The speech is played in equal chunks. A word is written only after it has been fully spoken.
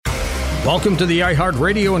Welcome to the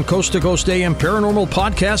iHeartRadio and Coast to Coast AM Paranormal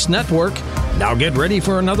Podcast Network. Now get ready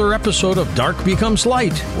for another episode of Dark Becomes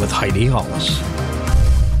Light with Heidi Hollis.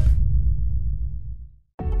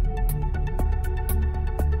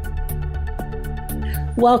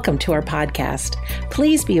 Welcome to our podcast.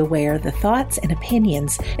 Please be aware the thoughts and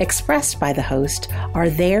opinions expressed by the host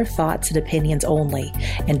are their thoughts and opinions only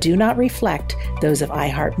and do not reflect those of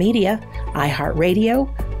iHeartMedia,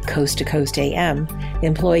 iHeartRadio, Coast to Coast AM,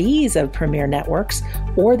 employees of Premier Networks,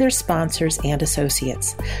 or their sponsors and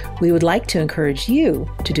associates. We would like to encourage you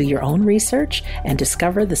to do your own research and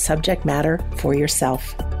discover the subject matter for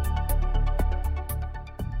yourself.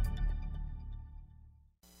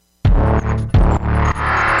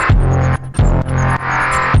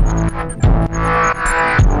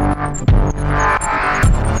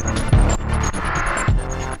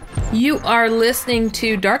 You are listening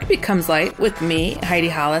to Dark Becomes Light with me, Heidi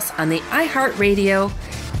Hollis, on the iHeartRadio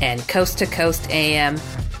and Coast to Coast AM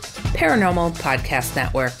Paranormal Podcast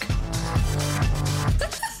Network.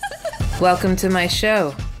 Welcome to my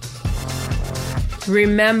show.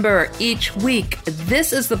 Remember, each week,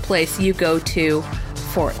 this is the place you go to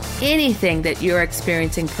for anything that you're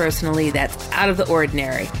experiencing personally that's out of the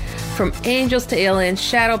ordinary. From angels to aliens,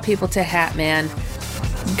 shadow people to Hat Man.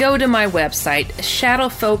 Go to my website,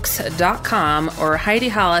 shadowfolks.com or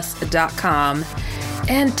HeidiHollis.com,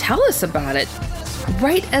 and tell us about it.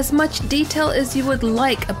 Write as much detail as you would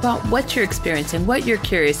like about what you're experiencing, what you're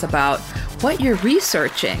curious about, what you're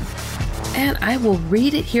researching. And I will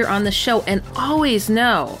read it here on the show. And always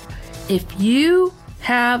know, if you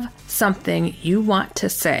have something you want to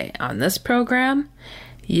say on this program,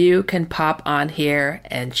 you can pop on here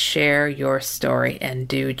and share your story and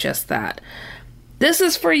do just that. This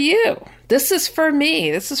is for you. This is for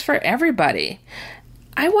me. This is for everybody.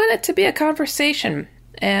 I want it to be a conversation,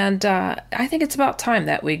 and I think it's about time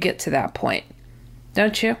that we get to that point.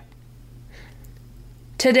 Don't you?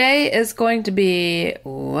 Today is going to be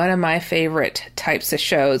one of my favorite types of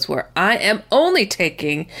shows where I am only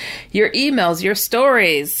taking your emails, your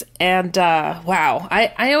stories, and wow,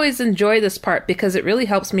 I always enjoy this part because it really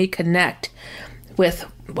helps me connect with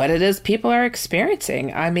what it is people are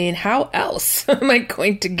experiencing. I mean, how else am I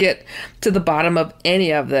going to get to the bottom of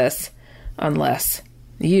any of this unless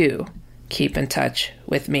you keep in touch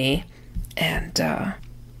with me and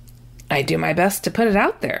I do my best to put it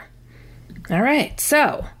out there. All right,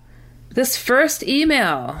 so this first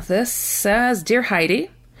email, this says, Dear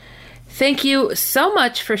Heidi, thank you so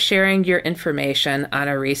much for sharing your information on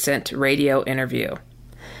a recent radio interview.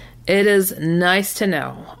 It is nice to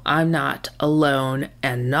know I'm not alone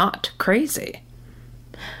and not crazy.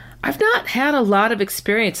 I've not had a lot of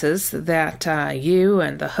experiences that you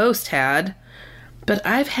and the host had, but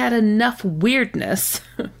I've had enough weirdness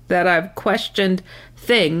that I've questioned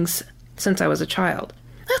things since I was a child.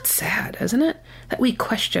 That's sad, isn't it? That we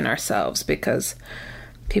question ourselves because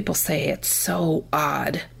people say it's so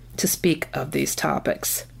odd to speak of these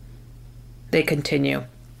topics. They continue.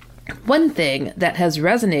 One thing that has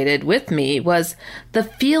resonated with me was the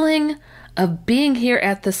feeling of being here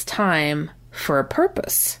at this time for a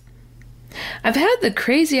purpose. I've had the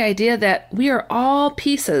crazy idea that we are all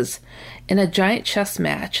pieces in a giant chess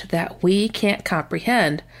match that we can't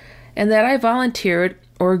comprehend, and that I volunteered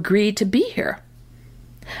or agreed to be here.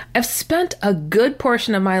 I've spent a good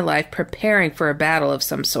portion of my life preparing for a battle of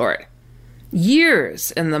some sort.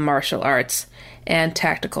 Years in the martial arts and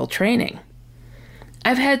tactical training.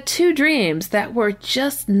 I've had 2 dreams that were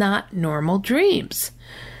just not normal dreams.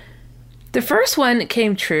 The first one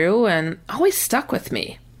came true and always stuck with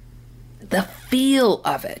me. The feel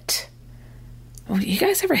of it. You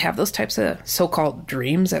guys ever have those types of so-called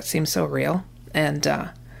dreams that seem so real? And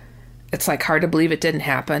it's like hard to believe it didn't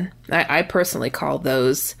happen. I personally call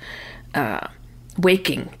those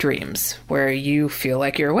waking dreams, where you feel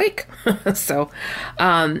like you're awake. So,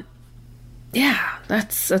 yeah,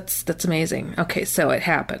 that's amazing. Okay, so it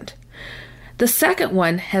happened. The second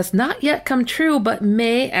one has not yet come true, but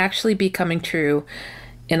may actually be coming true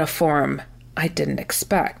in a form I didn't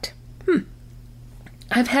expect.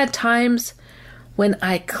 I've had times when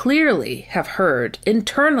I clearly have heard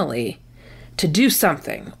internally to do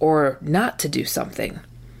something or not to do something.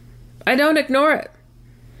 I don't ignore it.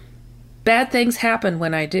 Bad things happen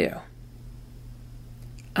when I do.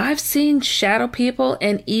 I've seen shadow people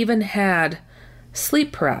and even had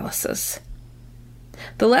sleep paralysis.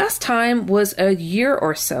 The last time was a year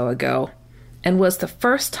or so ago and was the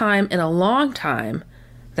first time in a long time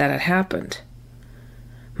that it happened.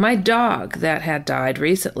 My dog that had died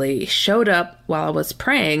recently showed up while I was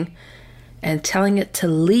praying and telling it to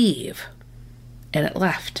leave, and it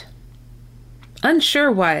left.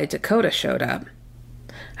 unsure why Dakota showed up.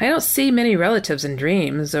 I don't see many relatives in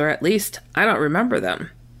dreams, or at least I don't remember them.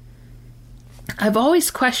 I've always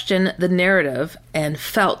questioned the narrative and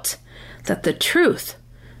felt that the truth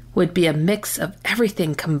would be a mix of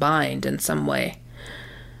everything combined in some way.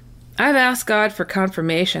 I've asked God for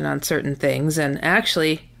confirmation on certain things and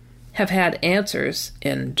actually have had answers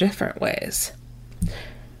in different ways.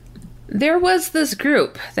 There was this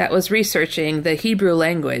group that was researching the Hebrew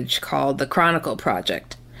language called the Chronicle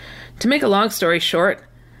Project. To make a long story short,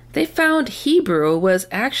 they found Hebrew was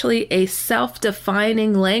actually a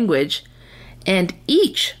self-defining language, and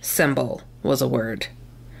each symbol was a word.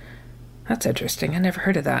 That's interesting. I never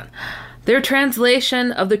heard of that. Their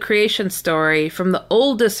translation of the creation story from the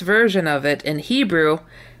oldest version of it in Hebrew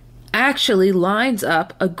actually lines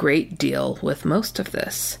up a great deal with most of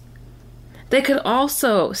this. They could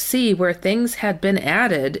also see where things had been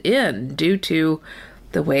added in due to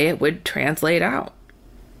the way it would translate out.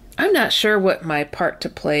 I'm not sure what my part to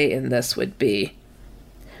play in this would be.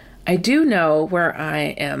 I do know where I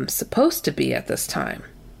am supposed to be at this time.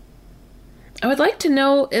 I would like to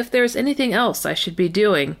know if there's anything else I should be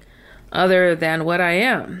doing other than what I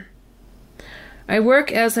am. I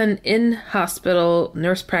work as an in-hospital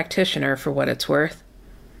nurse practitioner for what it's worth.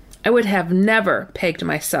 I would have never pegged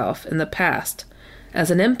myself in the past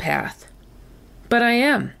as an empath, but I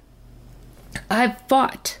am. I've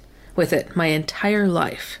fought with it my entire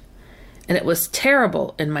life, and it was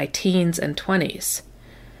terrible in my teens and 20s.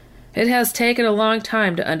 It has taken a long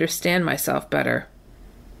time to understand myself better.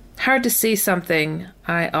 Hard to see something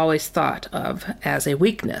I always thought of as a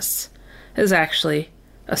weakness is actually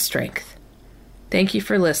a strength. Thank you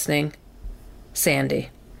for listening, Sandy.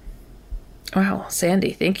 Wow,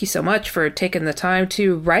 Sandy, thank you so much for taking the time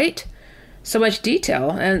to write so much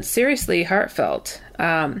detail and seriously heartfelt.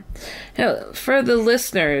 For the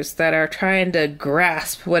listeners that are trying to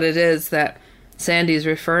grasp what it is that Sandy's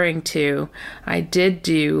referring to, I did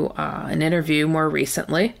do an interview more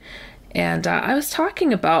recently, and I was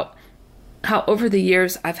talking about how over the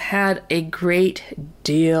years I've had a great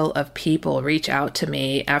deal of people reach out to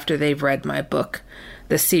me after they've read my book,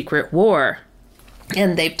 The Secret War.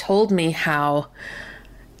 And they've told me how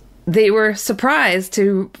they were surprised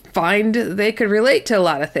to find they could relate to a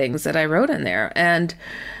lot of things that I wrote in there. And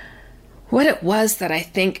what it was that I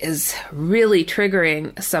think is really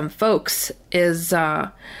triggering some folks is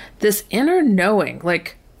this inner knowing.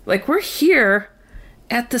 Like we're here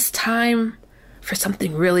at this time for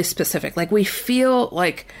something really specific. Like we feel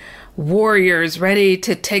like warriors ready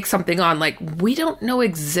to take something on. Like we don't know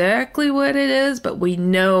exactly what it is, but we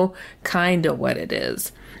know kind of what it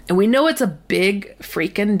is. And we know it's a big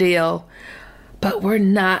freaking deal, but we're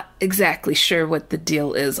not exactly sure what the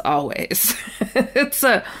deal is always. It's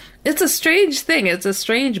a strange thing. It's a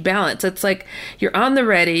strange balance. It's like you're on the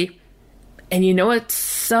ready and you know it's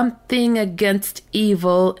something against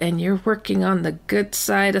evil and you're working on the good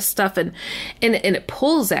side of stuff and it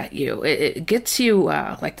pulls at you. It gets you,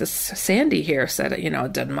 like this Sandy here said,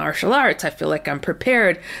 I've done martial arts. I feel like I'm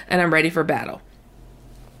prepared and I'm ready for battle.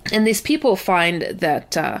 And these people find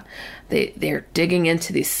that they're digging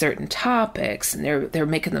into these certain topics and they're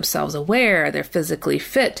making themselves aware, they're physically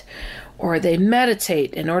fit, or they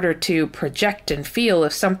meditate in order to project and feel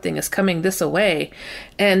if something is coming this way.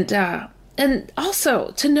 And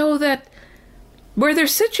also to know that where they're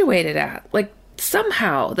situated at, like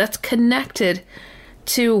somehow that's connected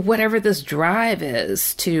to whatever this drive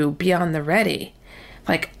is to be on the ready.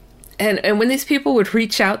 Like, and when these people would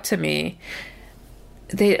reach out to me,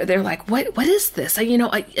 they're like, what is this?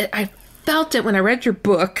 I felt it when I read your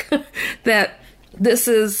book that this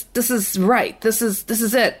is right. This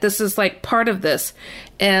is it. This is like part of this.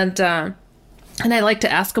 And I like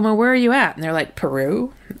to ask them, well, where are you at? And they're like,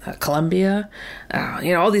 Peru, Colombia,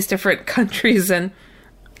 all these different countries. And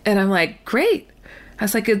I'm like, great. I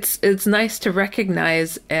was like, it's nice to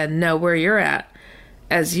recognize and know where you're at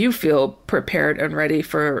as you feel prepared and ready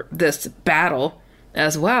for this battle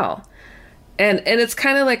as well. And it's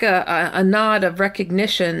kind of like a nod of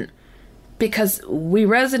recognition because we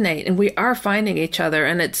resonate and we are finding each other.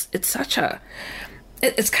 And it's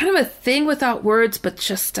it's kind of a thing without words, but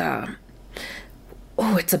just,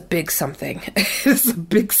 it's a big something. It's a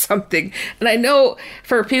big something. And I know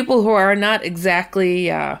for people who are not exactly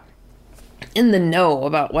in the know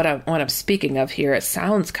about what I'm speaking of here, it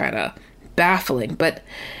sounds kind of baffling. But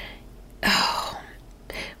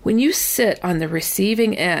when you sit on the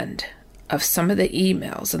receiving end of some of the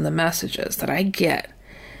emails and the messages that I get,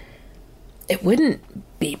 it wouldn't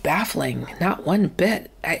be baffling, not one bit.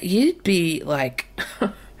 You'd be like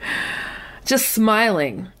just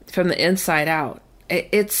smiling from the inside out.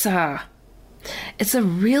 It's it's a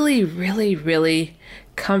really, really, really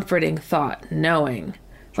comforting thought, knowing,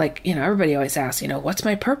 like, everybody always asks, what's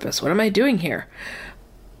my purpose? What am I doing here?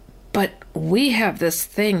 But we have this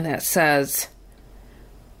thing that says,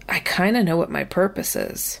 I kind of know what my purpose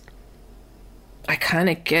is. I kind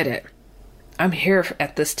of get it. I'm here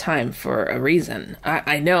at this time for a reason.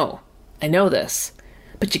 I know this,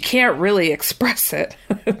 but you can't really express it.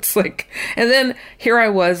 It's like, and then here I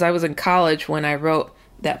was in college when I wrote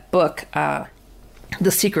that book,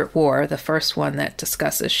 The Secret War, the first one that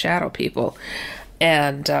discusses shadow people.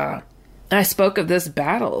 And I spoke of this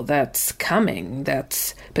battle that's coming,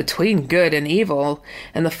 that's between good and evil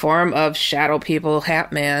in the form of shadow people,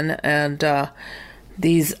 Hat Man, and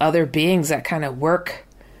these other beings that kind of work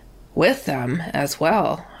with them as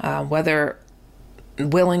well, whether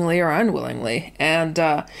willingly or unwillingly. And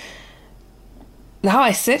now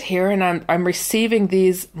I sit here and I'm receiving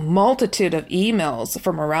these multitude of emails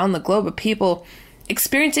from around the globe of people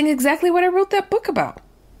experiencing exactly what I wrote that book about.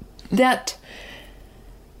 That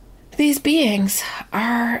these beings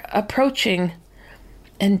are approaching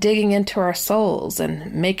and digging into our souls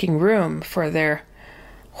and making room for their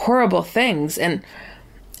horrible things. And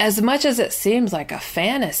as much as it seems like a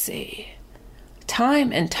fantasy,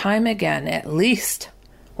 time and time again, at least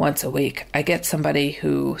once a week, I get somebody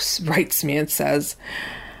who writes me and says,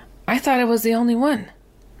 I thought I was the only one.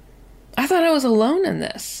 I thought I was alone in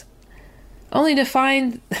this. Only to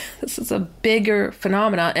find this is a bigger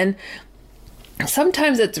phenomenon. And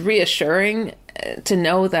sometimes it's reassuring to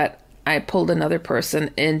know that I pulled another person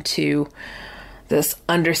into this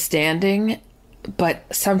understanding, but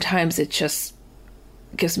sometimes it just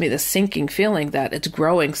gives me the sinking feeling that it's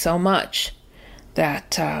growing so much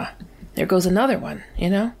that there goes another one,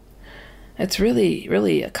 It's really,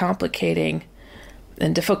 really a complicating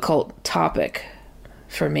and difficult topic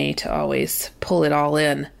for me to always pull it all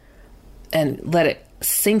in and let it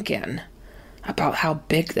sink in about how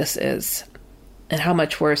big this is and how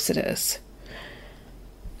much worse it is.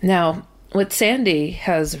 Now, what Sandy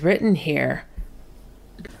has written here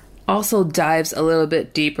also dives a little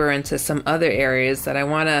bit deeper into some other areas that I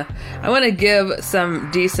want to give some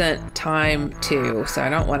decent time to, so I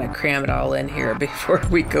don't want to cram it all in here before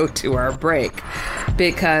we go to our break,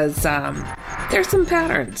 because there's some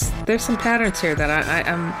patterns. There's some patterns here that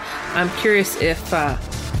I'm curious if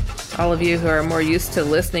all of you who are more used to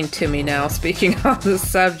listening to me now speaking on the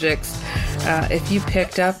subjects, if you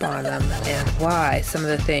picked up on them and why some of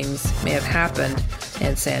the things may have happened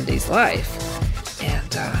in Sandy's life.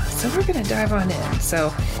 And so we're going to dive on in.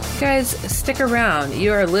 So guys, stick around.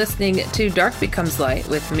 You are listening to Dark Becomes Light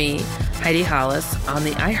with me, Heidi Hollis, on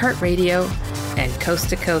the iHeartRadio and Coast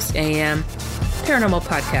to Coast AM Paranormal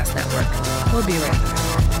Podcast Network. We'll be right back.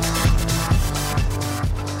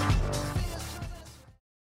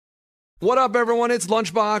 What up, everyone? It's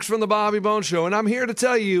Lunchbox from the Bobby Bone Show, and I'm here to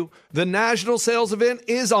tell you the national sales event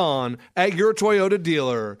is on at your Toyota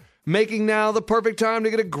dealer, making now the perfect time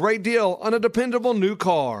to get a great deal on a dependable new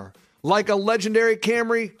car, like a legendary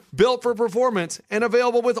Camry built for performance and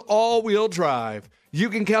available with all-wheel drive.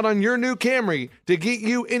 You can count on your new Camry to get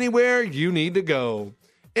you anywhere you need to go.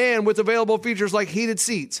 And with available features like heated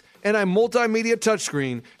seats and a multimedia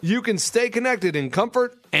touchscreen, you can stay connected in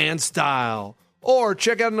comfort and style. Or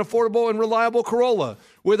check out an affordable and reliable Corolla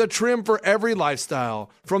with a trim for every lifestyle.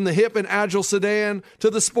 From the hip and agile sedan to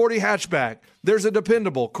the sporty hatchback, there's a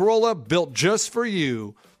dependable Corolla built just for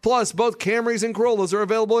you. Plus, both Camrys and Corollas are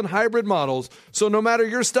available in hybrid models, so no matter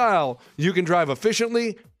your style, you can drive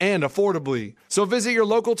efficiently and affordably. So visit your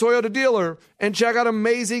local Toyota dealer and check out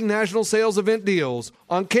amazing national sales event deals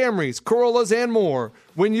on Camrys, Corollas, and more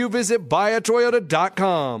when you visit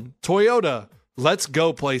buyatoyota.com. Toyota, let's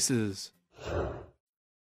go places.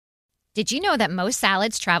 Did you know that most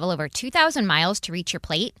salads travel over 2,000 miles to reach your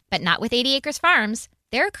plate, but not with 80 Acres Farms?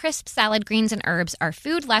 Their crisp salad greens and herbs are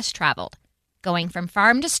food less traveled, going from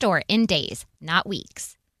farm to store in days, not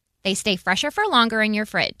weeks. They stay fresher for longer in your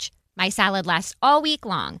fridge. My salad lasts all week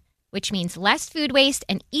long, which means less food waste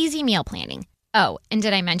and easy meal planning. Oh, and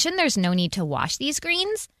did I mention there's no need to wash these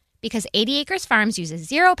greens? Because 80 Acres Farms uses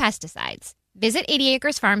 0 pesticides. Visit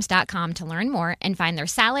 80acresfarms.com to learn more and find their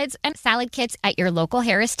salads and salad kits at your local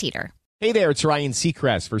Harris Teeter. Hey there, it's Ryan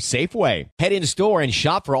Seacrest for Safeway. Head in store and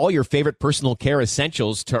shop for all your favorite personal care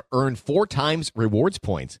essentials to earn 4 times rewards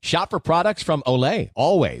points. Shop for products from Olay,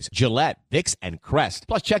 Always, Gillette, Vicks, and Crest.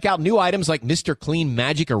 Plus, check out new items like Mr. Clean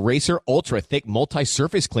Magic Eraser Ultra Thick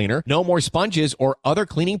Multi-Surface Cleaner. No more sponges or other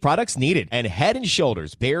cleaning products needed. And Head &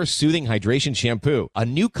 Shoulders Bare Soothing Hydration Shampoo, a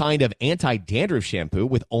new kind of anti-dandruff shampoo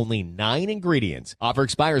with only 9 ingredients. Offer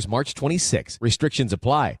expires March 26. Restrictions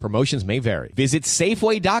apply. Promotions may vary. Visit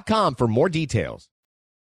Safeway.com for more details.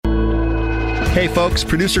 Hey folks,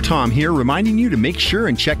 producer Tom here, reminding you to make sure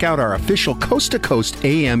and check out our official Coast to Coast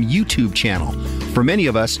AM YouTube channel. For many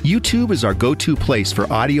of us, YouTube is our go-to place for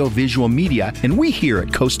audio-visual media, and we here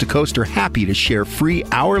at Coast to Coast are happy to share free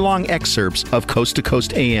hour-long excerpts of Coast to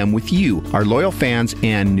Coast AM with you, our loyal fans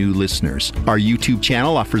and new listeners. Our YouTube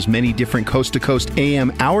channel offers many different Coast to Coast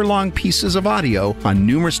AM hour-long pieces of audio on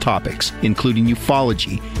numerous topics, including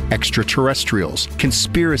ufology, extraterrestrials,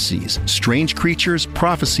 conspiracies, strange creatures,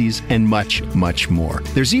 prophecies, and much more.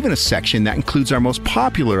 There's even a section that includes our most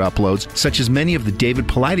popular uploads, such as many of the David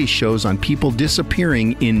Paulides shows on people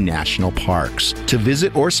disappearing in national parks. To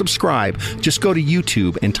visit or subscribe, just go to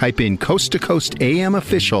YouTube and type in Coast to Coast AM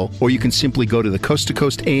Official, or you can simply go to the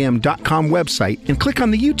coasttocoastam.com website and click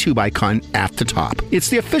on the YouTube icon at the top. It's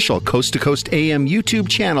the official Coast to Coast AM YouTube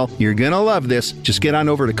channel. You're gonna love this. Just get on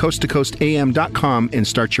over to coasttocoastam.com and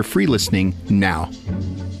start your free listening now.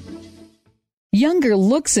 Younger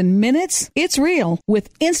looks in minutes? It's real with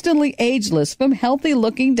Instantly Ageless from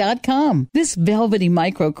HealthyLooking.com. This velvety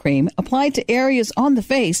micro cream applied to areas on the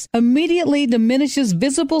face immediately diminishes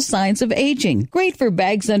visible signs of aging. Great for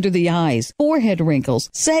bags under the eyes, forehead wrinkles,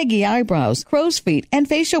 saggy eyebrows, crow's feet, and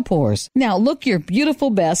facial pores. Now look your beautiful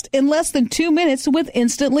best in less than 2 minutes with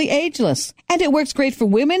Instantly Ageless. And it works great for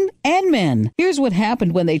women and men. Here's what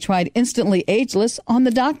happened when they tried Instantly Ageless on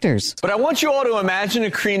the doctors. But I want you all to imagine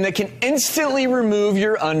a cream that can instantly remove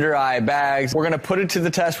your under eye bags. We're going to put it to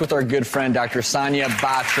the test with our good friend, Dr. Sanya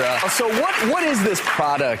Batra. So what is this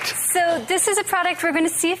product? So this is a product we're going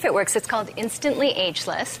to see if it works. It's called Instantly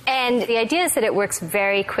Ageless. And the idea is that it works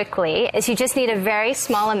very quickly. Is you just need a very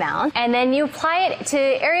small amount, and then you apply it to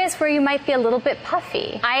areas where you might be a little bit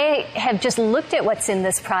puffy. I have just looked at what's in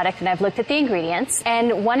this product, and I've looked at the ingredients,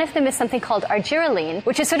 and one of them is something called argireline,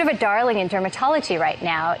 which is sort of a darling in dermatology right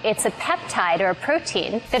now. It's a peptide or a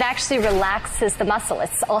protein that actually relaxes the muscle.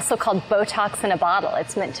 It's also called Botox in a bottle.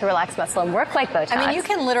 It's meant to relax muscle and work like Botox. I mean, you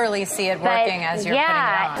can literally see it working as you're putting it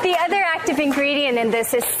on. The other active ingredient in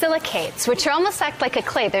this is silicates, which almost act like a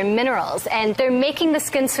clay. They're minerals, and they're making the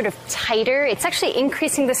skin sort of tighter. It's actually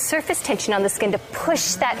increasing the surface tension on the skin to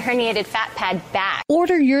push that herniated fat pad back.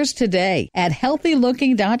 Order yours today at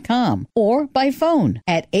HealthyLooking.com or by phone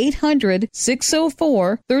at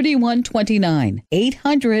 800-604-3129.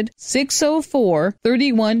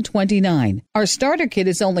 800-604-3129. Our starter kit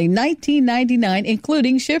is only $19.99,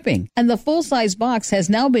 including shipping, and the full-size box has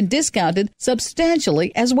now been discounted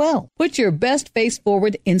substantially as well. Put your best face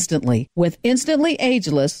forward instantly with Instantly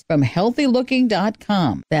Ageless from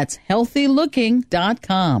HealthyLooking.com. That's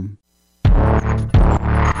HealthyLooking.com.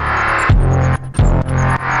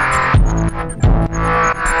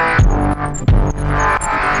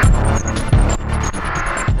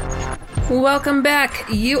 Welcome back.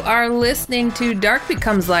 You are listening to Dark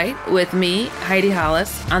Becomes Light with me, Heidi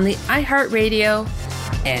Hollis, on the iHeartRadio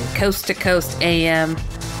and Coast to Coast AM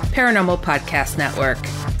Paranormal Podcast Network.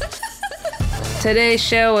 Today's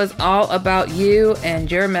show is all about you and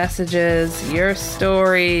your messages, your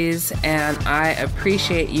stories, and I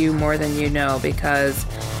appreciate you more than you know, because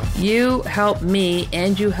you help me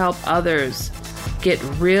and you help others get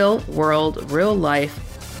real world, real life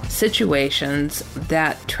situations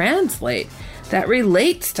that translate, that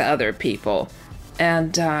relates to other people.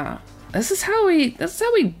 And this is how we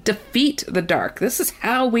defeat the dark. This is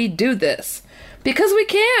how we do this, because we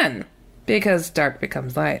can, because dark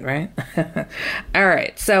becomes light, right? All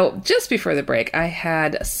right, so just before the break, I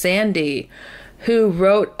had Sandy, who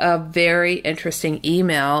wrote a very interesting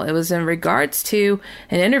email. It was in regards to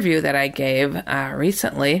an interview that I gave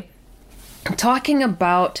recently, talking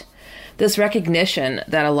about this recognition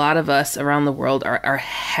that a lot of us around the world are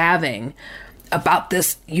having about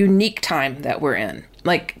this unique time that we're in.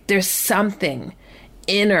 Like, there's something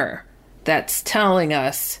inner that's telling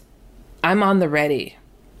us, I'm on the ready.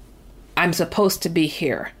 I'm supposed to be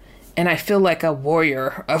here. And I feel like a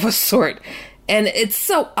warrior of a sort. And it's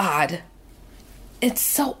so odd. It's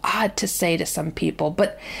so odd to say to some people,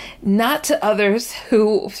 but not to others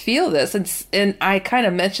who feel this. And I kind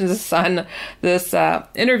of mentioned this on this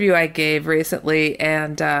interview I gave recently,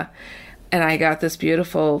 and I got this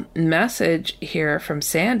beautiful message here from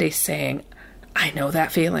Sandy saying, I know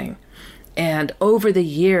that feeling. And over the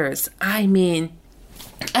years, I mean,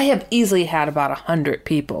 I have easily had about 100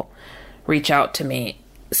 people reach out to me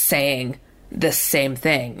saying the same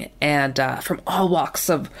thing, and from all walks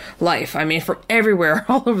of life. I mean, from everywhere,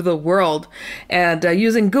 all over the world, and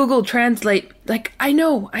using Google Translate, like, I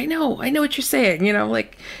know what you're saying, you know,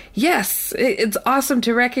 like, yes, it's awesome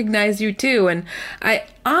to recognize you too. And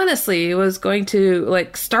honestly was going to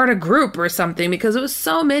like start a group or something, because it was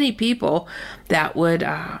so many people that would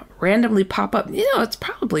randomly pop up. It's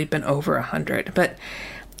probably been over 100, but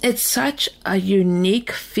it's such a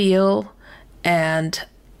unique feel and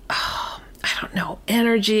I don't know,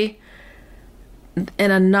 energy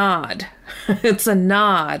and a nod. It's a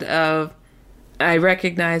nod of, I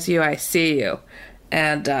recognize you, I see you.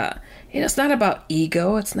 And, it's not about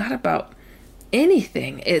ego. It's not about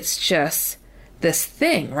anything. It's just this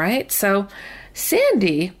thing, right? So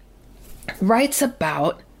Sandy writes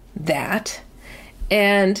about that.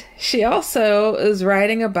 And she also is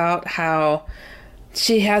writing about how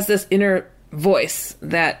she has this inner voice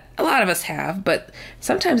that a lot of us have, but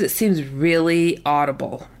sometimes it seems really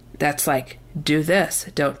audible. That's like, do this,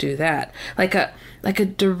 don't do that. Like a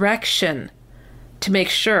direction to make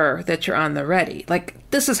sure that you're on the ready. Like,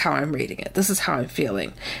 this is how I'm reading it. This is how I'm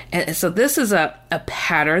feeling. And so this is a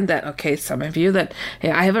pattern that, okay, some of you that,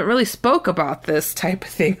 I haven't really spoke about this type of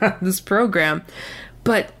thing on this program,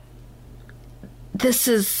 but this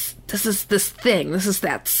is this thing. This is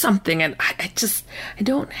that something. And I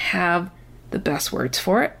don't have the best words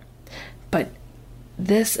for it, but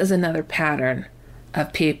this is another pattern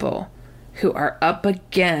of people who are up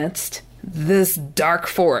against this dark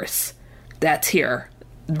force that's here,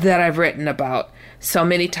 that I've written about so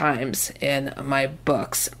many times in my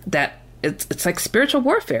books, that it's like spiritual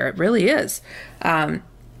warfare. It really is.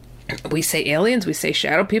 We say aliens, we say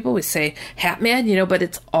shadow people, we say Hat Man, but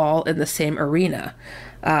it's all in the same arena.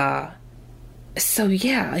 So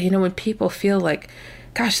yeah, when people feel like,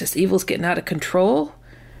 gosh, this evil's getting out of control,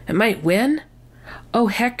 it might win. Oh,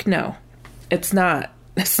 heck no, it's not.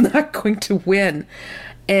 It's not going to win.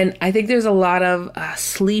 And I think there's a lot of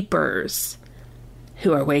sleepers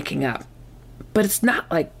who are waking up. But it's not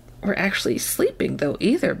like we're actually sleeping, though,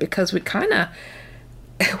 either, because we kind of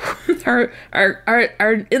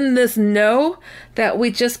are in this know that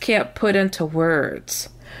we just can't put into words.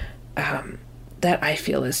 That I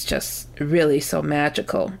feel is just really so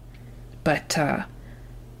magical. But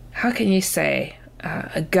how can you say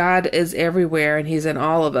God is everywhere and he's in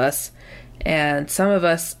all of us, and some of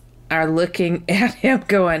us are looking at him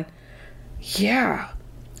going, yeah,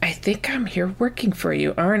 I think I'm here working for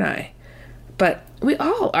you, aren't I? But we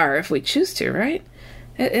all are if we choose to, right?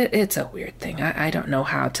 It's a weird thing. I don't know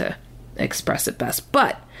how to express it best.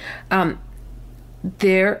 But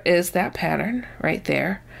there is that pattern right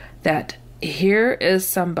there, that here is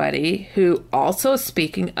somebody who also is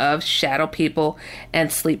speaking of shadow people and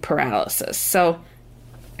sleep paralysis. So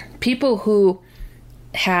people who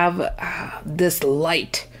have this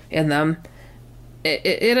light in them,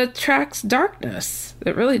 it attracts darkness.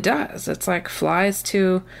 It really does. It's like flies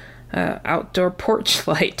to outdoor porch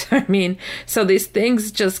light. I mean, so these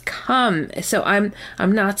things just come. So I'm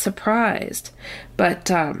not surprised.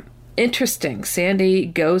 But interesting. Sandy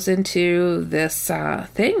goes into this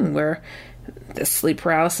thing where the sleep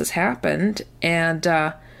paralysis happened, and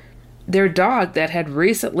their dog that had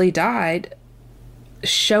recently died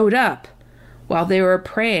showed up while they were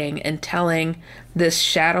praying and telling this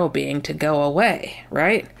shadow being to go away,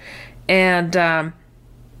 right? And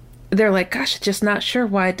they're like, gosh, just not sure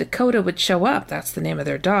why Dakota would show up. That's the name of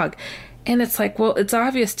their dog. And it's like, well, it's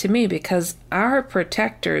obvious to me, because our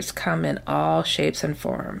protectors come in all shapes and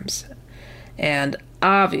forms. And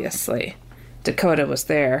obviously, Dakota was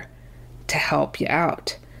there to help you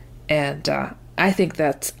out. And I think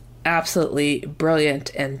that's absolutely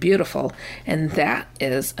brilliant and beautiful. And that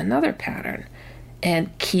is another pattern.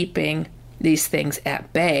 And keeping these things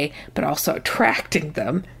at bay, but also attracting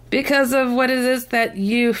them because of what it is that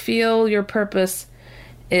you feel your purpose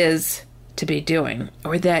is to be doing,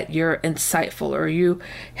 or that you're insightful, or you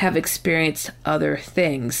have experienced other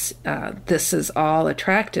things. This is all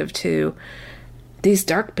attractive to these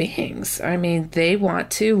dark beings. I mean, they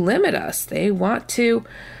want to limit us. They want to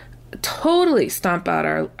totally stomp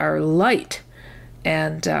out our light.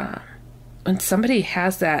 And when somebody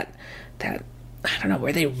has that I don't know,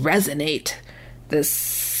 where they resonate, this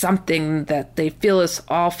something that they feel is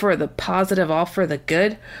all for the positive, all for the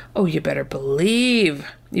good, oh, you better believe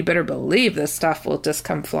this stuff will just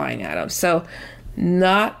come flying at them. So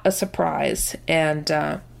not a surprise. And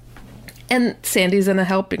Sandy's in a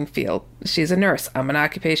helping field. She's a nurse. I'm an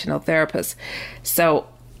occupational therapist. So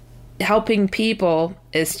helping people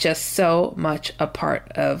is just so much a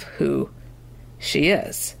part of who she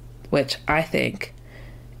is, which I think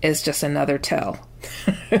is just another tell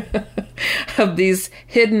of these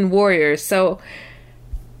hidden warriors. So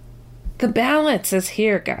the balance is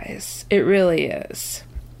here, guys. It really is.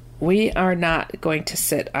 We are not going to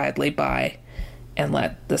sit idly by and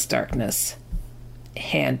let this darkness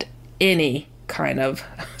hand any kind of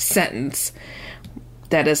sentence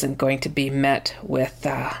that isn't going to be met with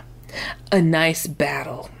a nice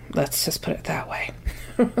battle. Let's just put it that way.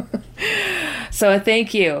 So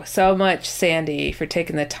thank you so much, Sandy, for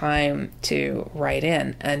taking the time to write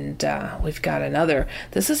in. And we've got another.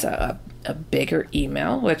 This is a bigger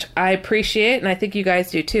email, which I appreciate, and I think you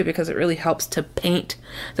guys do too, because it really helps to paint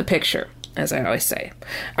the picture, as I always say.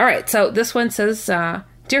 All right, so this one says,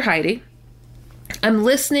 Dear Heidi, I'm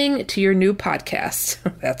listening to your new podcast.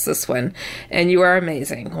 That's this one. And you are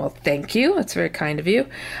amazing. Well, thank you. That's very kind of you.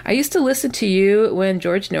 I used to listen to you when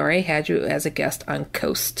George Norrie had you as a guest on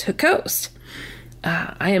Coast to Coast.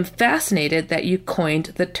 I am fascinated that you coined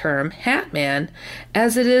the term Hat Man,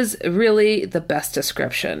 as it is really the best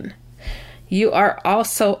description. You are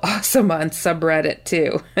also awesome on subreddit,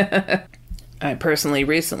 too. I personally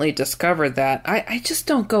recently discovered that I just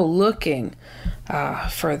don't go looking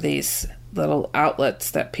for these little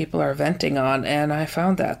outlets that people are venting on, and I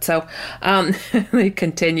found that. So they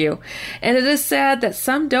continue. And it is sad that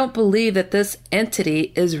some don't believe that this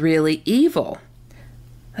entity is really evil.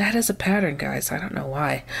 That is a pattern, guys. I don't know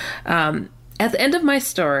why. At the end of my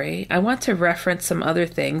story, I want to reference some other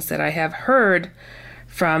things that I have heard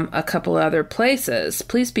from a couple other places.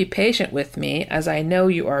 Please be patient with me, as I know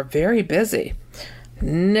you are very busy.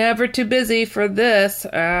 Never too busy for this.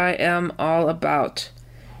 I am all about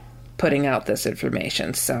putting out this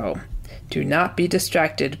information, so do not be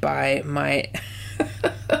distracted by my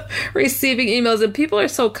receiving emails. And people are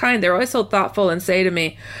so kind. They're always so thoughtful and say to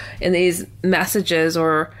me in these messages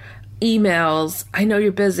or emails, I know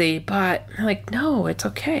you're busy, but I'm like, no, it's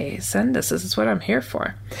okay. Send us. This is what I'm here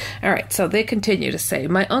for. All right, so they continue to say,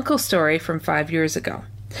 my uncle's story from 5 years ago.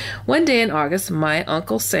 One day in August, my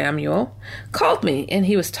Uncle Samuel called me, and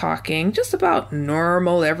he was talking just about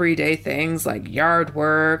normal everyday things like yard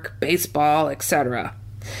work, baseball, etc.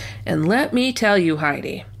 And let me tell you,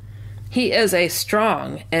 Heidi, he is a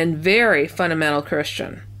strong and very fundamental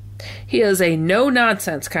Christian. He is a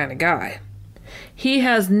no-nonsense kind of guy. He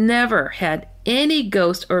has never had any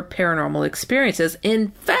ghost or paranormal experiences.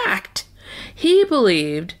 In fact, he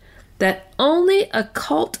believed that only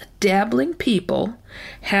occult dabbling people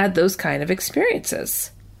had those kind of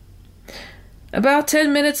experiences. About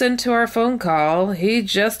 10 minutes into our phone call, he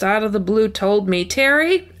just out of the blue told me,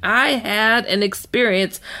 Terry, I had an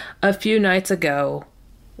experience a few nights ago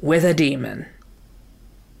with a demon.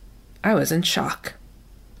 I was in shock.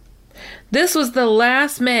 This was the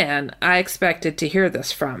last man I expected to hear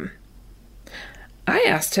this from. I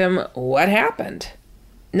asked him what happened.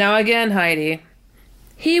 Now again, Heidi,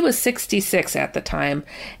 he was 66 at the time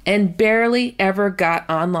and barely ever got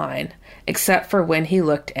online except for when he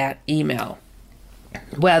looked at email,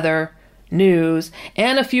 weather, news,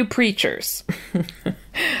 and a few preachers.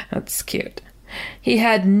 That's cute. He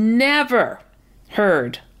had never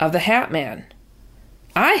heard of the Hat Man.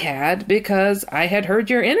 I had, because I had heard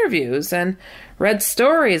your interviews and read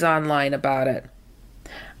stories online about it.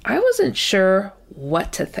 I wasn't sure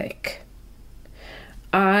what to think.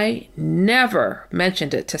 I never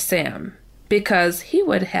mentioned it to Sam because he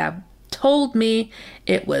would have told me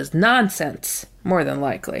it was nonsense, more than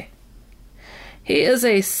likely. He is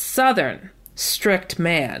a Southern, strict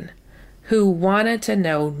man who wanted to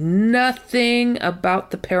know nothing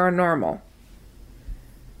about the paranormal.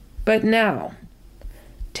 But now,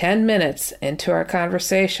 10 minutes into our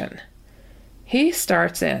conversation, he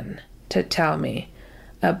starts in to tell me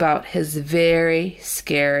about his very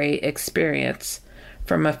scary experience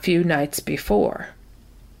from a few nights before.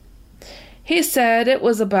 He said it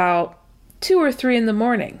was about 2 or 3 in the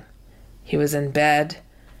morning. He was in bed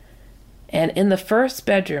and in the first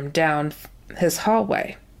bedroom down his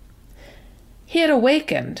hallway. He had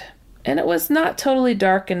awakened, and it was not totally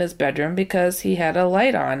dark in his bedroom because he had a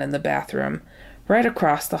light on in the bathroom right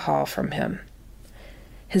across the hall from him.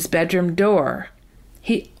 His bedroom door,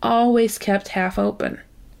 he always kept half open.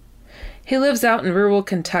 He lives out in rural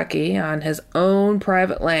Kentucky on his own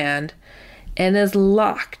private land and is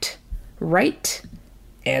locked, right,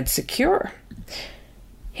 and secure.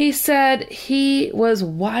 He said he was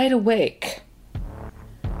wide awake,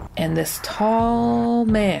 and this tall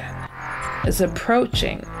man is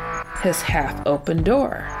approaching his half-open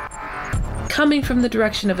door, coming from the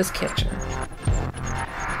direction of his kitchen.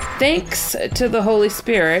 Thanks to the Holy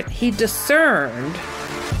Spirit, he discerned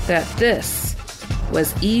that this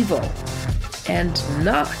was evil and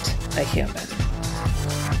not a human.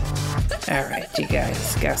 All right, you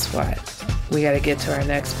guys, guess what? We got to get to our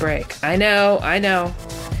next break. I know,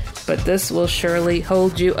 but this will surely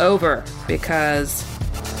hold you over because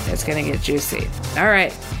it's going to get juicy. All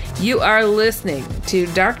right, you are listening to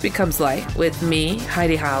Dark Becomes Light with me,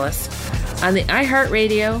 Heidi Hollis, on the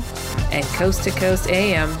iHeartRadio and Coast to Coast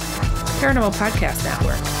AM Paranormal Podcast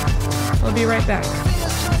Network. We'll be right back.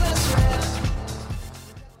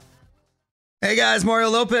 Hey guys,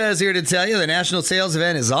 Mario Lopez here to tell you the national sales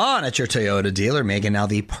event is on at your Toyota dealer, making now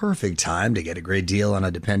the perfect time to get a great deal on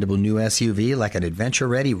a dependable new SUV like an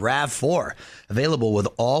adventure-ready RAV4. Available with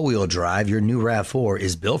all-wheel drive, your new RAV4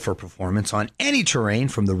 is built for performance on any terrain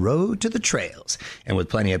from the road to the trails. And with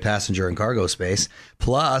plenty of passenger and cargo space,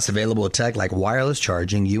 plus available tech like wireless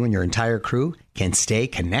charging, you and your entire crew can stay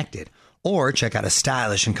connected. Or check out a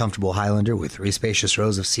stylish and comfortable Highlander with 3 spacious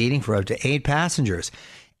rows of seating for up to 8 passengers.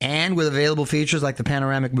 And with available features like the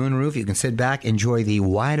panoramic moonroof, you can sit back, enjoy the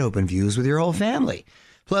wide-open views with your whole family.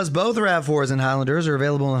 Plus, both RAV4s and Highlanders are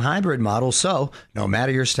available in hybrid models, so no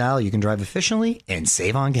matter your style, you can drive efficiently and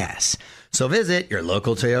save on gas. So visit your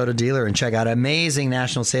local Toyota dealer and check out amazing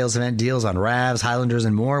national sales event deals on RAVs, Highlanders,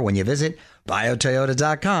 and more when you visit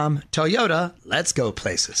biotoyota.com. Toyota, let's go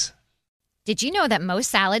places. Did you know that most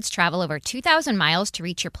salads travel over 2,000 miles to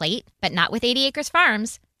reach your plate, but not with 80 Acres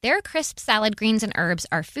Farms? Their crisp salad greens and herbs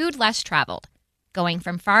are food less traveled, going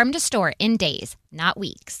from farm to store in days, not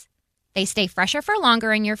weeks. They stay fresher for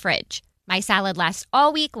longer in your fridge. My salad lasts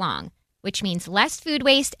all week long, which means less food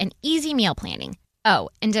waste and easy meal planning. Oh,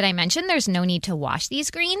 and did I mention there's no need to wash these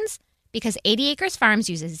greens? Because 80 Acres Farms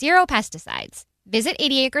uses 0 pesticides. Visit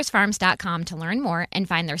 80acresfarms.com to learn more and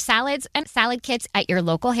find their salads and salad kits at your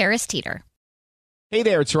local Harris Teeter. Hey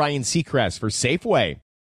there, it's Ryan Seacrest for Safeway.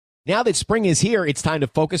 Now that spring is here, it's time to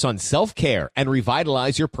focus on self-care and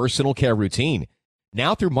revitalize your personal care routine.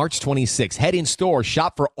 Now through March 26, head in store,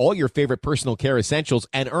 shop for all your favorite personal care essentials,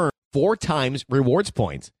 and earn 4 times rewards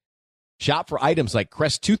points. Shop for items like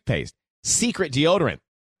Crest toothpaste, Secret deodorant,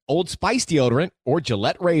 Old Spice deodorant, or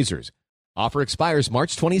Gillette razors. Offer expires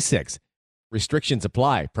March 26. Restrictions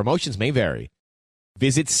apply. Promotions may vary.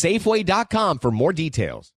 Visit Safeway.com for more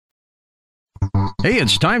details. Hey,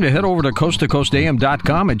 it's time to head over to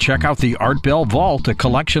coasttocoastam.com and check out the Art Bell Vault, a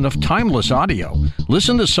collection of timeless audio.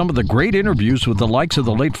 Listen to some of the great interviews with the likes of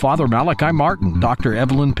the late Father Malachi Martin, Dr.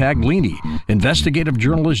 Evelyn Paglini, investigative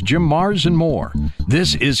journalist Jim Mars, and more.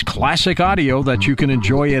 This is classic audio that you can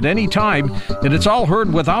enjoy at any time, and it's all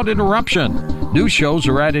heard without interruption. New shows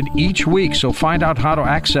are added each week, so find out how to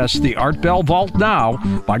access the Art Bell Vault now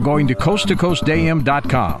by going to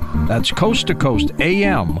coasttocoastam.com. That's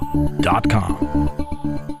coasttocoastam.com.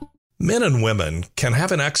 Men and women can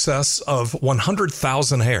have an excess of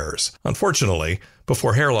 100,000 hairs. Unfortunately,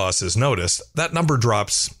 before hair loss is noticed, that number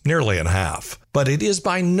drops nearly in half. But it is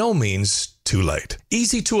by no means too late.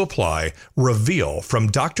 Easy to apply, Reveal from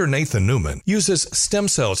Dr. Nathan Newman uses stem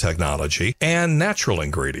cell technology and natural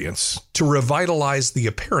ingredients to revitalize the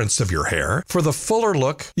appearance of your hair for the fuller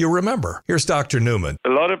look you remember. Here's Dr. Newman. A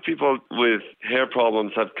lot of people with hair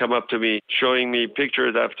problems have come up to me showing me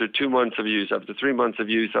pictures after 2 months of use, after 3 months of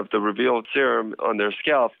use of the Reveal serum on their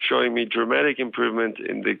scalp, showing me dramatic improvement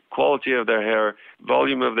in the quality of their hair,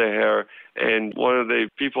 volume of their hair. And one of the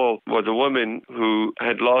people was a woman who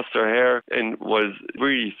had lost her hair and was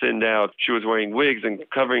really thinned out. She was wearing wigs and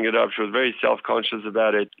covering it up. She was very self-conscious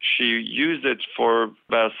about it. She used it for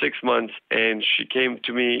about 6 months, and she came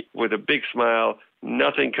to me with a big smile,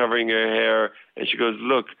 nothing covering her hair. And she goes,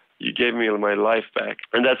 "Look, you gave me my life back."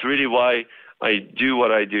 And that's really why I do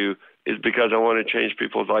what I do, is because I want to change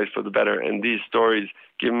people's lives for the better. And these stories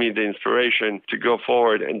give me the inspiration to go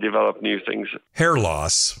forward and develop new things. Hair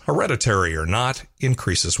loss, hereditary or not,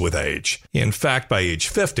 increases with age. In fact, by age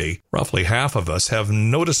 50, roughly half of us have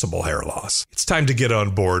noticeable hair loss. It's time to get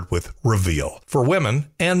on board with Reveal for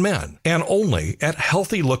women and men. And only at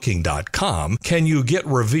healthylooking.com can you get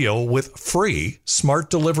Reveal with free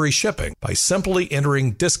smart delivery shipping by simply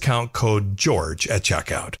entering discount code GEORGE at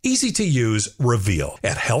checkout. Easy to use Reveal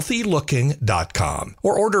at healthylooking.com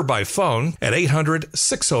or order by phone at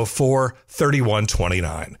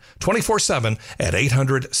 800-604-3129. 24/7 at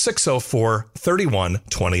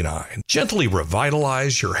 800-604-3129. Gently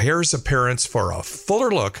revitalize your hair's appearance for a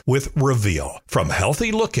fuller look with Reveal from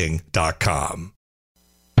healthylooking.com.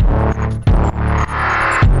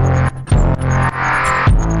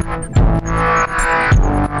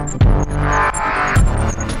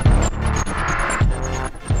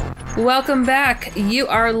 Welcome back. You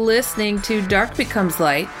are listening to Dark Becomes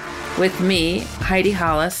Light with me, Heidi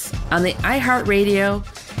Hollis, on the iHeartRadio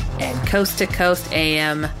and Coast to Coast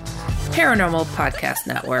AM Paranormal Podcast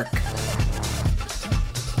Network.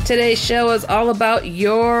 Today's show is all about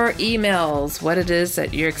your emails, what it is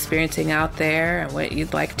that you're experiencing out there and what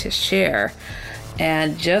you'd like to share.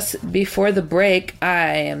 And just before the break,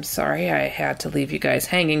 I am sorry I had to leave you guys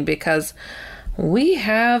hanging because we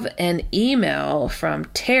have an email from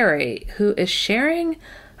Terry who is sharing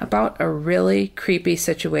about a really creepy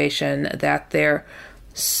situation that their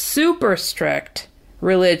super strict,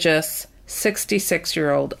 religious,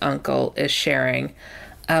 66-year-old uncle is sharing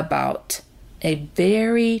about a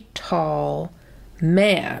very tall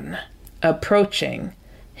man approaching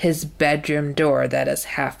his bedroom door that is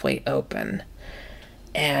halfway open.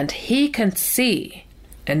 And he can see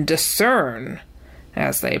and discern,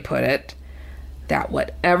 as they put it, that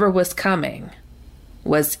whatever was coming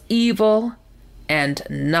was evil and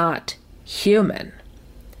not human.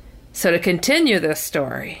 So to continue this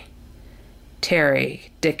story,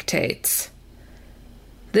 Terry dictates,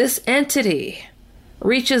 this entity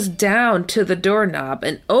reaches down to the doorknob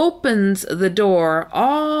and opens the door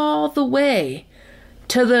all the way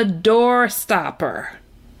to the door stopper.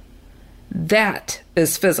 That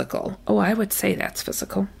is physical. Oh, I would say that's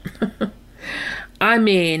physical. I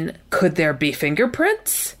mean, could there be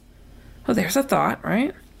fingerprints? Well, there's a thought,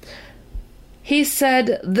 right? He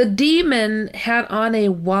said the demon had on a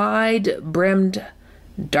wide-brimmed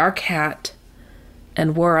dark hat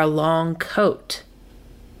and wore a long coat.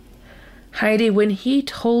 Heidi, when he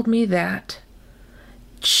told me that,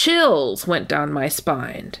 chills went down my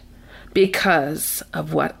spine because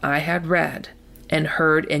of what I had read and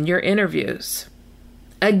heard in your interviews.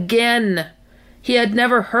 Again, he had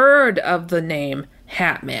never heard of the name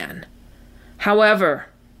Hat Man. However,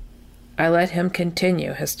 I let him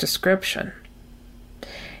continue his description.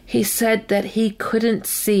 He said that he couldn't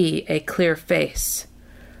see a clear face,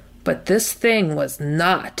 but this thing was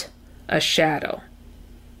not a shadow.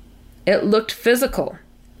 It looked physical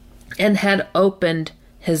and had opened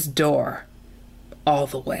his door all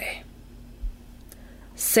the way.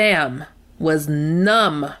 Sam was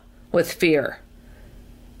numb with fear,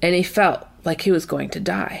 and he felt like he was going to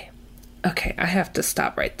die. Okay, I have to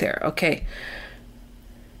stop right there. Okay.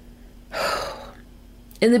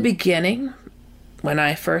 In the beginning, when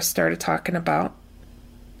I first started talking about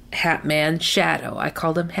Hat Man Shadow, I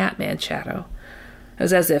called him Hat Man Shadow. It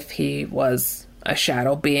was as if he was a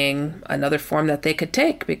shadow being, another form that they could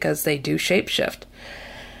take because they do shapeshift.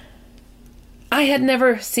 I had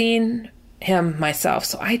never seen him myself,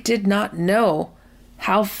 so I did not know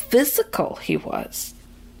how physical he was.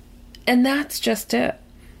 And that's just it.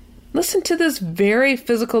 Listen to this very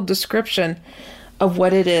physical description of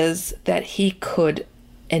what it is that he could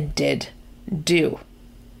and did do.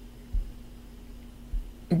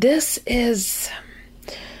 This is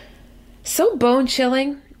so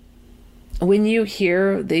bone-chilling when you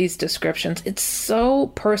hear these descriptions. It's so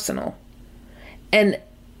personal and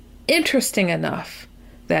interesting enough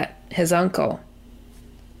that his uncle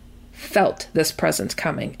felt this presence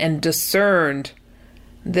coming and discerned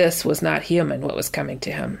this was not human, what was coming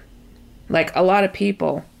to him. Like a lot of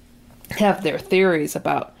people have their theories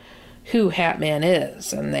about who Hat Man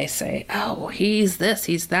is, and they say, oh, he's this,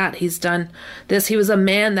 he's that, he's done this, he was a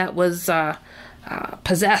man that was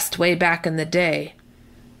possessed way back in the day.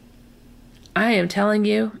 I am telling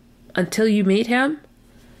you, until you meet him,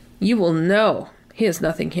 you will know he is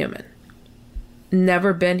nothing human.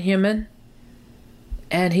 Never been human,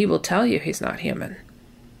 and he will tell you he's not human.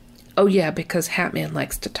 Oh yeah, because Hat Man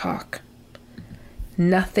likes to talk.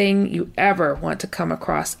 Nothing you ever want to come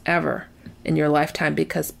across ever in your lifetime,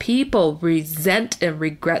 because people resent and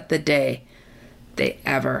regret the day they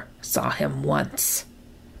ever saw him once.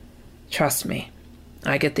 Trust me,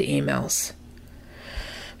 I get the emails.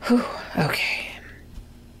 Whew, okay.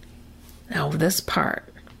 Now this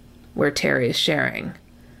part where Terry is sharing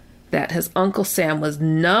that his Uncle Sam was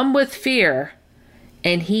numb with fear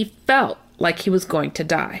and he felt like he was going to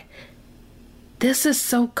die. This is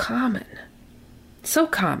so common. So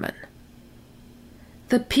common.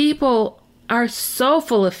 The people are so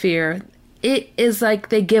full of fear, it is like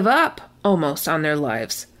they give up almost on their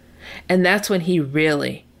lives. And that's when he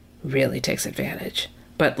really, really takes advantage.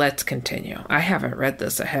 But let's continue. I haven't read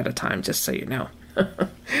this ahead of time, just so you know.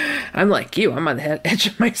 I'm like you. I'm on the edge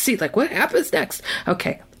of my seat. Like, what happens next?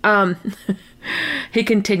 Okay. He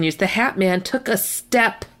continues. The Hat Man took a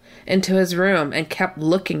step into his room and kept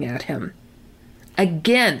looking at him.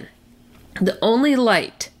 Again, the only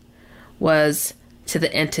light was to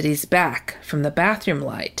the entity's back from the bathroom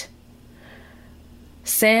light.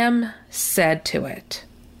 Sam said to it,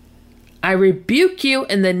 I rebuke you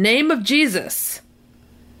in the name of Jesus.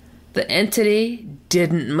 The entity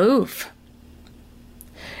didn't move.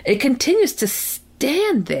 It continues to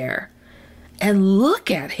stand there and look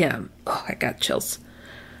at him. Oh, I got chills.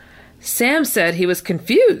 Sam said he was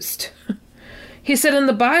confused. He said in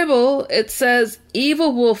the Bible, it says,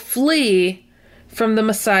 evil will flee from the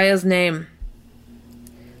Messiah's name.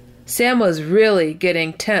 Sam was really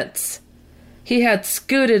getting tense. He had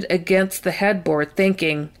scooted against the headboard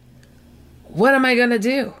thinking, what am I going to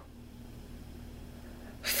do?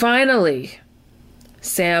 Finally,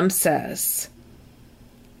 Sam says,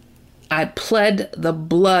 I pled the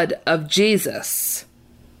blood of Jesus.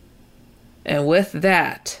 And with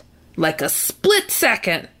that, like a split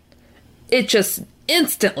second, it just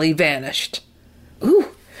instantly vanished. Ooh,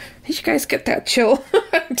 did you guys get that chill?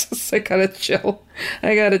 I got a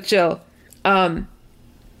chill.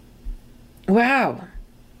 Wow.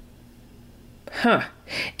 Huh.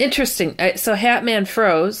 Interesting. So Hat Man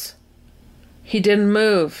froze. He didn't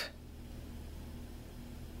move.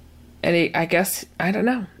 And I guess, I don't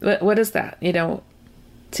know. What is that?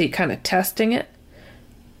 Is he kind of testing it?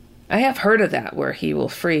 I have heard of that, where he will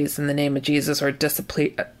freeze in the name of Jesus or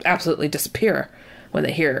absolutely disappear when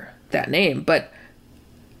they hear that name. But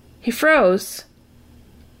he froze.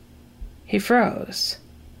 He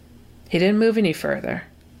didn't move any further.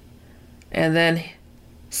 And then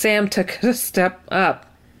Sam took a step up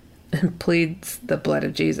and pleads the blood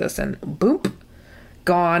of Jesus, and boop,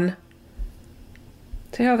 gone.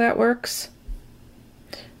 See how that works?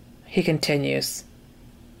 He continues.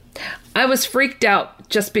 I was freaked out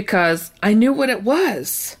just because I knew what it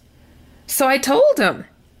was. So I told him.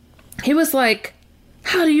 He was like,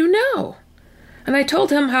 how do you know? And I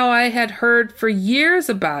told him how I had heard for years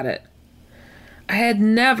about it. I had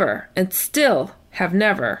never, and still have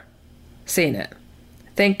never, seen it.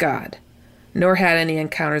 Thank God. Nor had any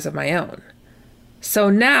encounters of my own. So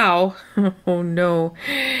now, oh no,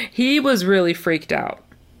 he was really freaked out.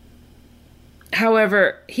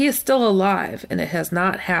 However, he is still alive, and it has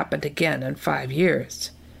not happened again in 5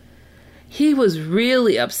 years. He was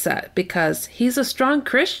really upset because he's a strong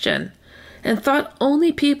Christian and thought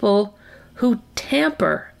only people who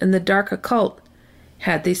tamper in the dark occult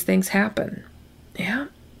had these things happen. Yeah.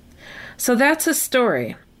 So that's his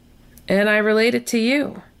story, and I relate it to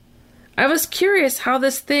you. I was curious how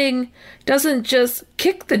this thing doesn't just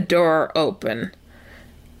kick the door open,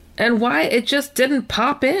 and why it just didn't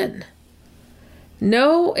pop in.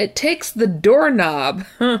 No, it takes the doorknob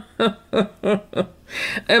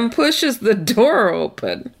and pushes the door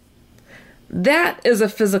open. That is a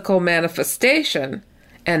physical manifestation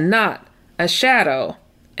and not a shadow,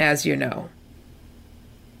 as you know.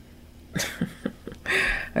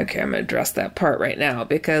 Okay, I'm going to address that part right now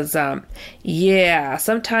because,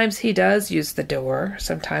 sometimes he does use the door.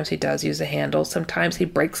 Sometimes he does use a handle. Sometimes he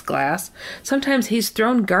breaks glass. Sometimes he's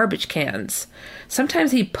thrown garbage cans.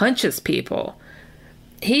 Sometimes he punches people.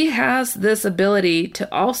 He has this ability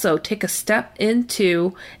to also take a step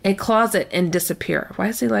into a closet and disappear. Why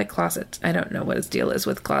does he like closets? I don't know what his deal is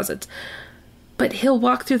with closets. But he'll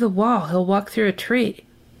walk through the wall. He'll walk through a tree.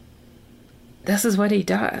 This is what he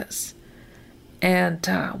does. And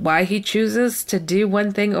why he chooses to do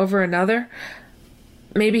one thing over another,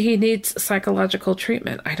 maybe he needs psychological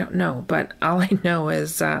treatment. I don't know. But all I know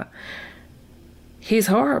is he's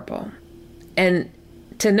horrible. And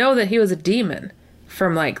to know that he was a demon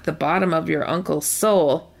from like the bottom of your uncle's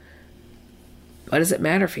soul, what does it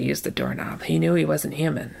matter if he used the doorknob? He knew he wasn't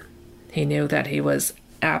human. He knew that he was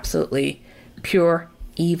absolutely pure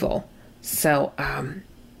evil. So,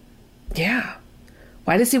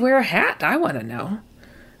 why does he wear a hat? I want to know.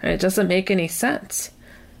 It doesn't make any sense.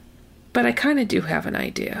 But I kind of do have an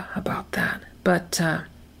idea about that. But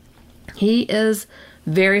he is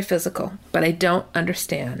very physical, but I don't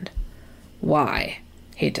understand why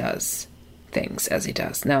he does things as he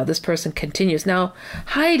does. Now, this person continues. Now,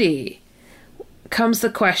 Heidi, comes the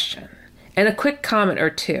question, and a quick comment or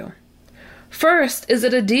two. First, is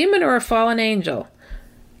it a demon or a fallen angel?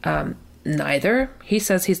 Neither. He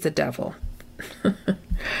says he's the devil.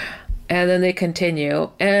 And then they continue.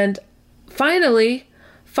 And finally,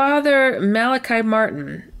 Father Malachi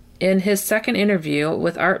Martin, in his second interview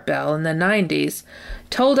with Art Bell in the 90s,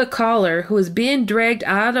 told a caller who was being dragged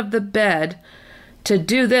out of the bed to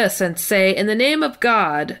do this and say, in the name of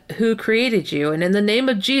God who created you, and in the name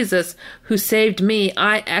of Jesus who saved me,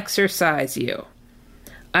 I exorcise you.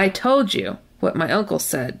 I told you what my uncle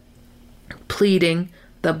said, pleading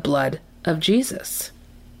the blood of Jesus.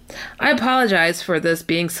 I apologize for this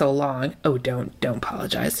being so long. Oh, don't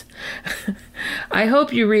apologize. I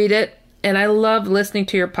hope you read it, and I love listening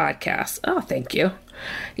to your podcast. Oh, thank you.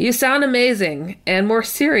 You sound amazing and more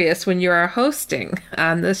serious when you are hosting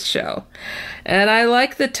on this show. And I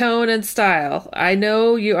like the tone and style. I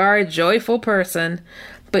know you are a joyful person,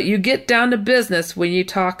 but you get down to business when you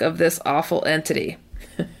talk of this awful entity.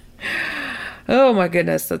 Oh my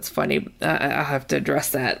goodness, that's funny. I'll have to address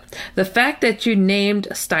that. The fact that you named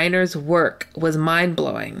Steiner's work was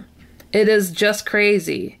mind-blowing. It is just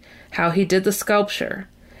crazy how he did the sculpture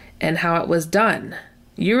and how it was done.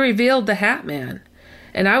 You revealed the Hat Man.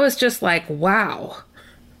 And I was just like, wow.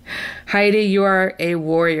 Heidi, you are a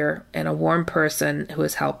warrior and a warm person who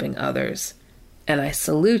is helping others. And I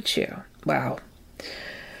salute you. Wow.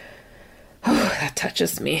 Oh, that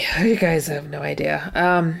touches me. You guys have no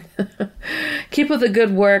idea. Keep up the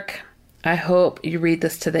good work. I hope you read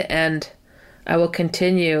this to the end. I will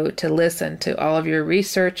continue to listen to all of your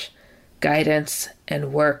research, guidance,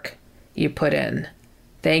 and work you put in.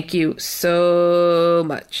 Thank you so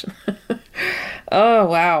much. Oh,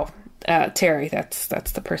 wow. Terry, that's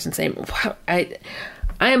the person's name. Wow. I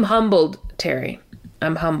am humbled, Terry.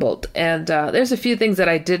 I'm humbled. And there's a few things that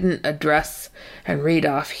I didn't address and read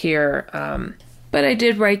off here, but I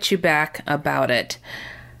did write you back about it.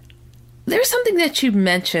 There's something that you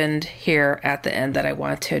mentioned here at the end that I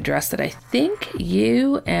want to address that I think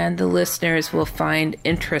you and the listeners will find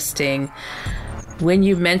interesting when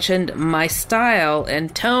you mentioned my style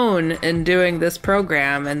and tone in doing this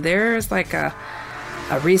program. And there's like a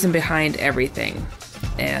reason behind everything.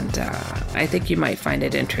 And I think you might find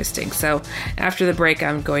it interesting. So after the break,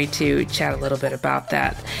 I'm going to chat a little bit about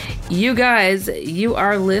that. You guys, you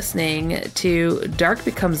are listening to Dark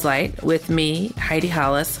Becomes Light with me, Heidi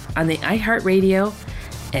Hollis, on the iHeartRadio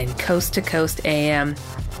and Coast to Coast AM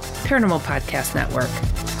Paranormal Podcast Network.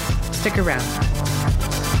 Stick around.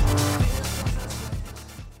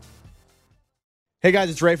 Hey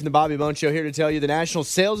guys, it's Ray from the Bobby Bone Show here to tell you the national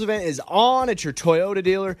sales event is on at your Toyota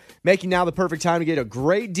dealer, making now the perfect time to get a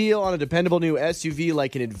great deal on a dependable new SUV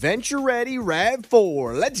like an adventure-ready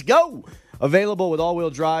RAV4. Let's go! Available with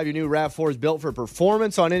all-wheel drive, your new RAV4 is built for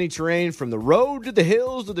performance on any terrain, from the road to the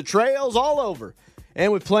hills to the trails, all over.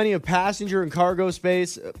 And with plenty of passenger and cargo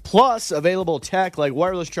space, plus available tech like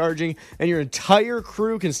wireless charging, and your entire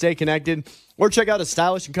crew can stay connected. Or check out a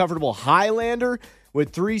stylish and comfortable Highlander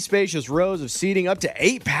with 3 spacious rows of seating, up to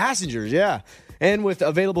 8 passengers, yeah. And with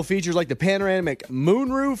available features like the panoramic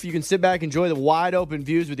moonroof, you can sit back and enjoy the wide open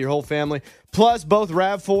views with your whole family. Plus, both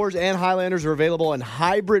RAV4s and Highlanders are available in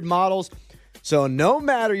hybrid models. So no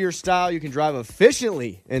matter your style, you can drive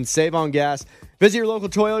efficiently and save on gas. Visit your local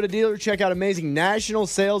Toyota dealer. Check out amazing national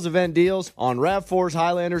sales event deals on RAV4s,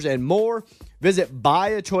 Highlanders, and more. Visit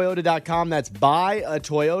buyatoyota.com. That's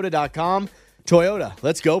buyatoyota.com. Toyota,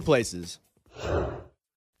 let's go places.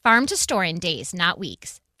 Farm to store in days, not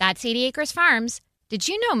weeks. That's 80 Acres Farms. Did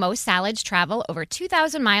you know most salads travel over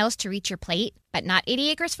 2,000 miles to reach your plate? But not 80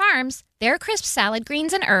 Acres Farms. Their crisp salad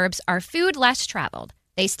greens and herbs are food less traveled.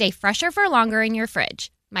 They stay fresher for longer in your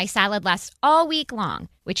fridge. My salad lasts all week long,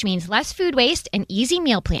 which means less food waste and easy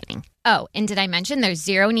meal planning. Oh, and did I mention there's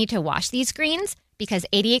zero need to wash these greens? Because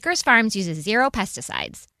 80 Acres Farms uses 0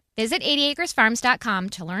 pesticides. Visit 80acresfarms.com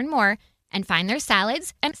to learn more and find their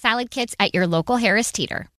salads and salad kits at your local Harris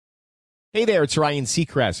Teeter. Hey there, it's Ryan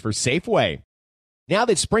Seacrest for Safeway. Now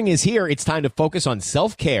that spring is here, it's time to focus on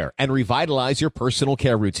self-care and revitalize your personal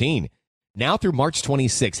care routine. Now through March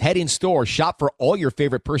 26, head in store, shop for all your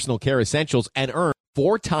favorite personal care essentials, and earn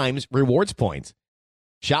 4 times rewards points.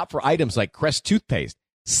 Shop for items like Crest toothpaste,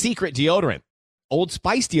 Secret deodorant, Old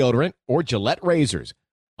Spice deodorant, or Gillette razors.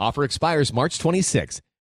 Offer expires March 26.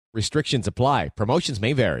 Restrictions apply. Promotions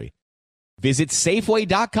may vary. Visit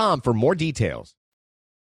Safeway.com for more details.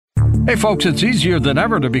 Hey folks, it's easier than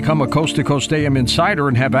ever to become a Coast to Coast AM insider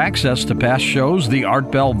and have access to past shows, the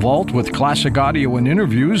Art Bell Vault with classic audio and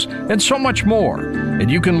interviews, and so much more. And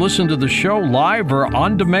you can listen to the show live or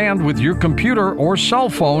on demand with your computer or cell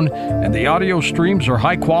phone, and the audio streams are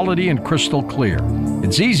high quality and crystal clear.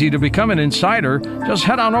 It's easy to become an insider. Just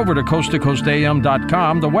head on over to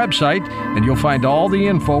coasttocoastam.com, the website, and you'll find all the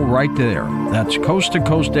info right there. That's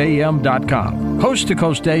coasttocoastam.com.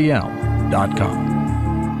 coasttocoastam.com.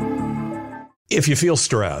 If you feel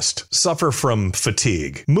stressed, suffer from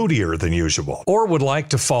fatigue, moodier than usual, or would like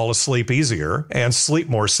to fall asleep easier and sleep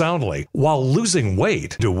more soundly while losing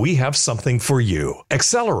weight, do we have something for you?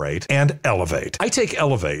 Accelerate and Elevate. I take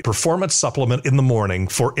Elevate Performance Supplement in the morning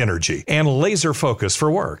for energy and laser focus for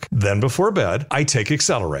work. Then before bed, I take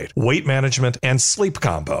Accelerate, weight management, and sleep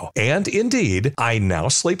combo. And indeed, I now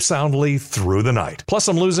sleep soundly through the night. Plus,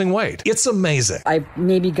 I'm losing weight. It's amazing. I've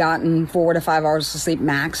maybe gotten 4 to 5 hours of sleep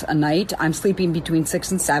max a night. I'm sleeping sleeping between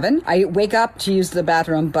 6 and 7. I wake up to use the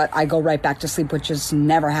bathroom, but I go right back to sleep, which has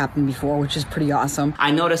never happened before, which is pretty awesome.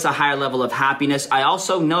 I noticed a higher level of happiness. I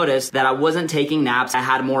also noticed that I wasn't taking naps. I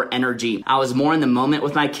had more energy. I was more in the moment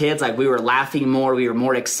with my kids. Like, we were laughing more. We were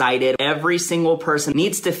more excited. Every single person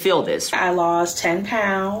needs to feel this. I lost 10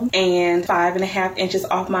 pounds and 5.5 inches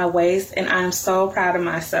off my waist, and I'm so proud of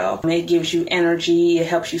myself. It gives you energy. It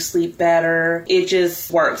helps you sleep better. It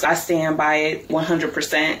just works. I stand by it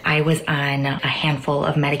 100%. I was on a handful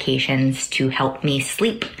of medications to help me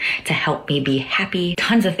sleep, to help me be happy,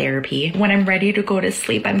 tons of therapy. When I'm ready to go to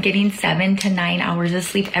sleep, I'm getting 7 to 9 hours of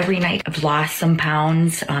sleep every night. I've lost some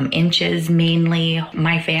pounds, inches mainly.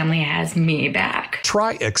 My family has me back.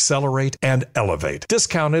 Try Accelerate and Elevate,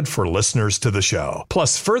 discounted for listeners to the show.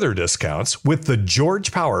 Plus further discounts with the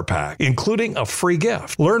George Power Pack, including a free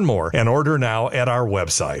gift. Learn more and order now at our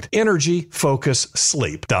website,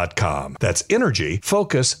 EnergyFocusSleep.com. That's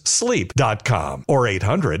EnergyFocusSleep.com or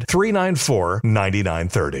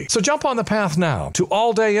 800-394-9930. So jump on the path now to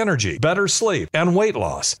all-day energy, better sleep, and weight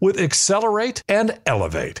loss with Accelerate and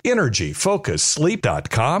Elevate.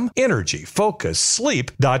 EnergyFocusSleep.com,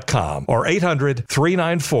 EnergyFocusSleep.com or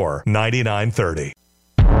 800-394-9930.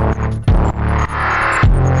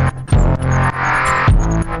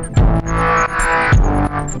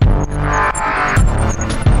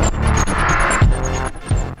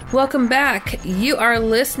 Welcome back. You are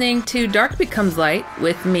listening to Dark Becomes Light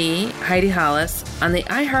with me, Heidi Hollis, on the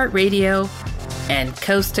iHeartRadio and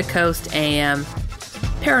Coast to Coast AM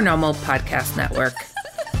Paranormal Podcast Network.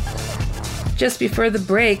 Just before the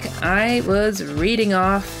break, I was reading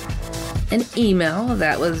off an email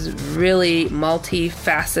that was really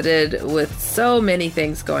multifaceted with so many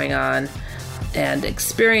things going on and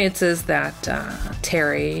experiences that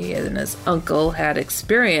Terry and his uncle had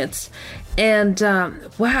experienced. And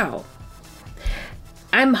wow,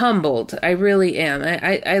 I'm humbled. I really am.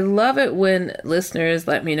 I love it when listeners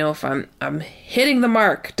let me know if I'm hitting the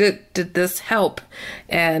mark. Did this help?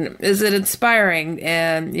 And is it inspiring?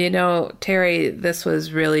 And, you know, Terry, this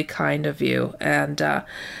was really kind of you. And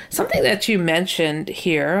something that you mentioned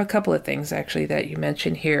here, a couple of things actually that you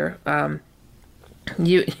mentioned here,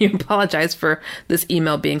 You apologize for this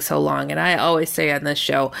email being so long, and I always say on this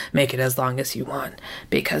show, make it as long as you want,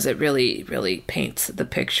 because it really, really paints the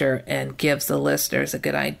picture and gives the listeners a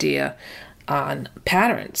good idea on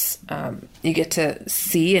patterns. You get to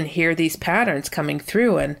see and hear these patterns coming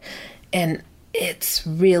through, and it's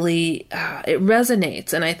really, it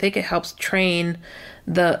resonates, and I think it helps train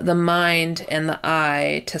the mind and the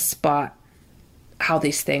eye to spot how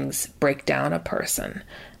these things break down a person.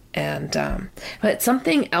 And but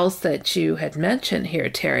something else that you had mentioned here,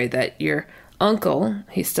 Terry, that your uncle,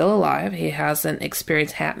 he's still alive, he hasn't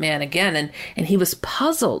experienced Hat Man again, and he was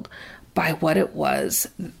puzzled by what it was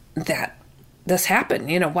that this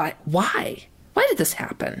happened. You know, why did this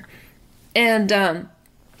happen? And a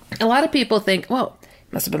lot of people think, well,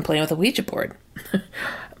 must have been playing with a Ouija board,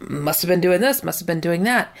 must have been doing this, must have been doing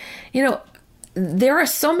that. You know, there are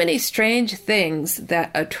so many strange things that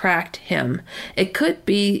attract him. It could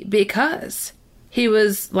be because he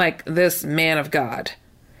was like this man of God.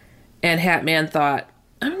 And Hat Man thought,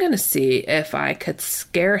 I'm going to see if I could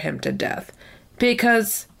scare him to death.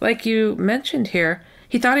 Because, like you mentioned here,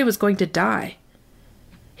 he thought he was going to die.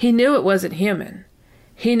 He knew it wasn't human.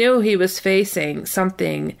 He knew he was facing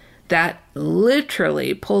something that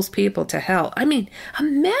literally pulls people to hell. I mean,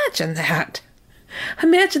 imagine that.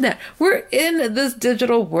 Imagine that. We're in this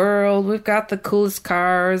digital world. We've got the coolest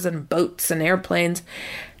cars and boats and airplanes.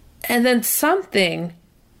 And then something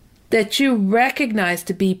that you recognize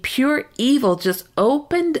to be pure evil just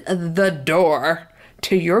opened the door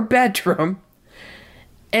to your bedroom.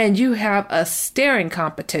 And you have a staring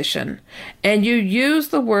competition. And you use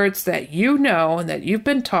the words that you know and that you've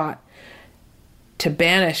been taught to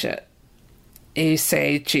banish it. You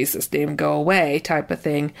say, Jesus' name, go away, type of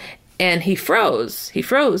thing. And he froze. He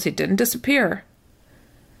didn't disappear.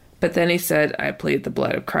 But then he said, I plead the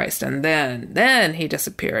blood of Christ. And then he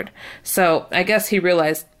disappeared. So I guess he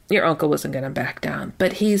realized your uncle wasn't going to back down.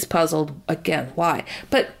 But he's puzzled again. Why?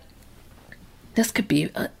 But this could be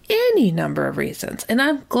any number of reasons. And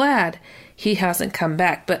I'm glad he hasn't come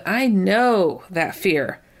back. But I know that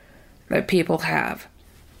fear that people have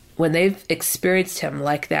when they've experienced him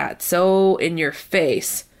like that, so in your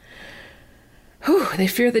face. They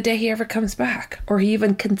fear the day he ever comes back, or he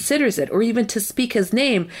even considers it, or even to speak his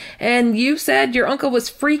name. And you said your uncle was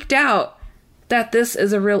freaked out that this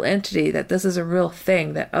is a real entity, that this is a real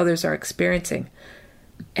thing that others are experiencing.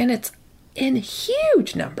 And it's in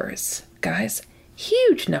huge numbers, guys,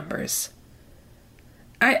 huge numbers.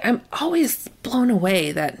 I'm always blown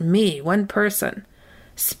away that one person,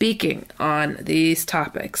 speaking on these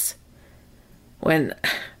topics, when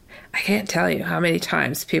I can't tell you how many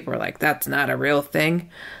times people are like, that's not a real thing.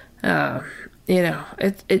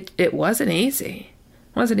 It wasn't easy.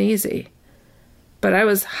 It wasn't easy. But I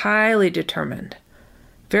was highly determined.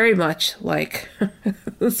 Very much like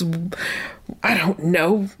this, I don't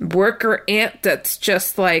know, worker ant that's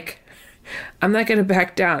just like, I'm not going to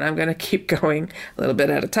back down. I'm going to keep going a little bit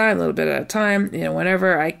at a time,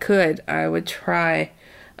 whenever I could, I would try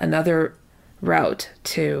another route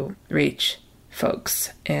to reach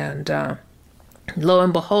folks. And lo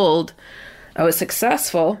and behold, I was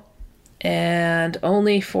successful, and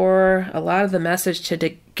only for a lot of the message to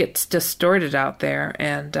get distorted out there.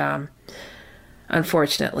 And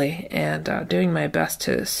unfortunately, and doing my best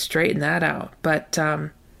to straighten that out. But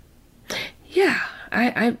I'm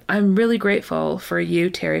really grateful for you,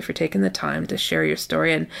 Terry, for taking the time to share your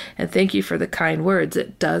story, and thank you for the kind words.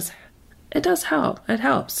 It does help. It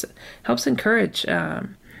helps encourage.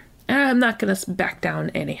 I'm not going to back down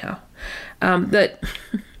anyhow. But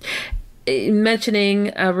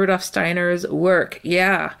mentioning Rudolf Steiner's work,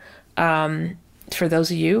 for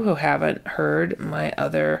those of you who haven't heard my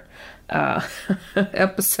other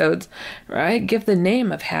episodes, right? Give the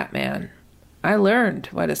name of Hat Man. I learned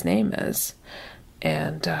what his name is,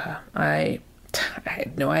 and I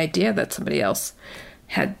had no idea that somebody else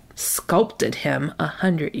had sculpted him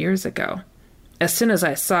 100 years ago. As soon as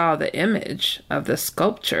I saw the image of the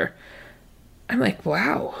sculpture, I'm like,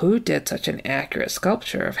 wow, who did such an accurate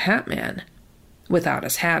sculpture of Hat Man? Without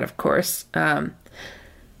his hat, of course. And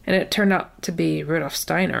it turned out to be Rudolf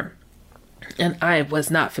Steiner. And I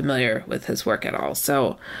was not familiar with his work at all.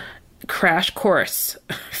 So, crash course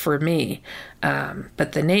for me.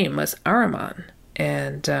 But the name was Ahriman.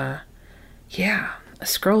 And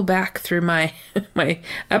scroll back through my my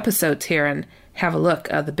episodes here and have a look.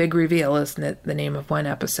 The Big Reveal is the name of one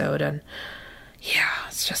episode. And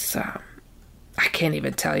it's just, I can't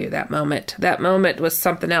even tell you that moment. That moment was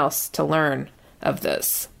something else to learn of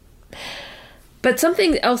this. But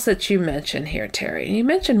something else that you mentioned here, Terry, you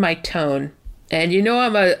mentioned my tone, and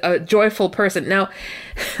I'm a joyful person. Now,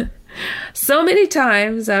 so many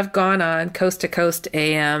times I've gone on Coast to Coast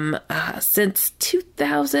AM since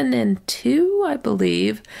 2002, I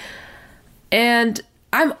believe, and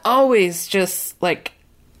I'm always just like,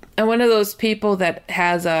 I'm one of those people that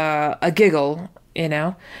has a giggle,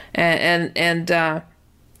 and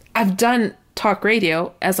I've done talk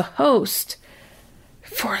radio as a host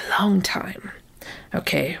for a long time.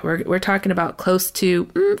 Okay, we're talking about close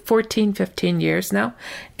to 14, 15 years now.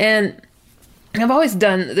 And I've always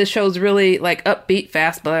done the shows really like upbeat,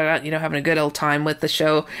 fast, but having a good old time with the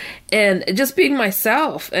show and just being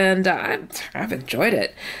myself. And I've enjoyed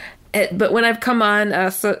it. But when I've come on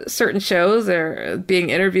certain shows or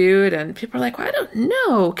being interviewed and people are like, well, I don't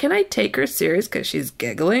know, can I take her serious because she's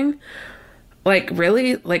giggling? Like,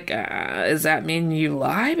 really? Like, does that mean you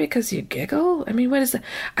lie because you giggle? I mean, what is that?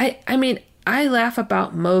 I laugh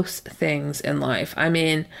about most things in life. I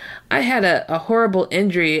mean, I had a horrible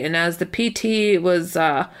injury, and as the PT was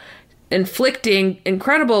inflicting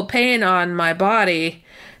incredible pain on my body,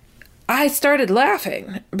 I started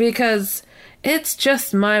laughing because it's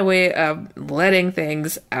just my way of letting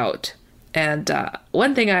things out. And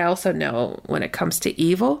one thing I also know when it comes to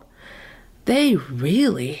evil, they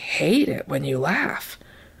really hate it when you laugh.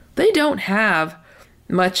 They don't have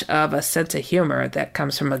much of a sense of humor that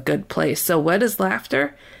comes from a good place. So what is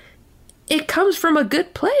laughter? It comes from a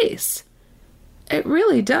good place. It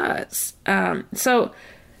really does. So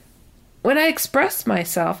when I express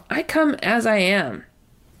myself, I come as I am.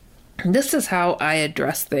 This is how I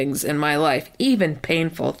address things in my life, even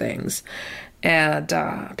painful things. And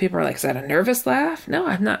people are like, is that a nervous laugh? No,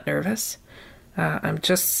 I'm not nervous. I'm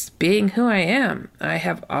just being who I am. I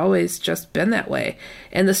have always just been that way.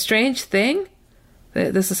 And the strange thing,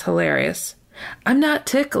 this is hilarious, I'm not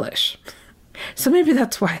ticklish. So maybe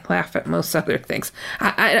that's why I laugh at most other things.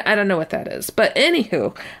 I don't know what that is. But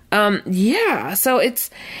anywho, so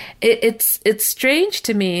it's strange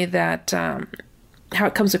to me that how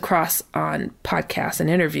it comes across on podcasts and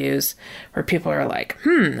interviews where people are like,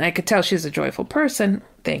 I could tell she's a joyful person.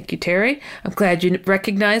 Thank you, Terry. I'm glad you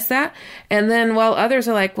recognize that. And then while others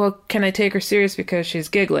are like, well, can I take her serious because she's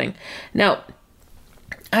giggling? Now,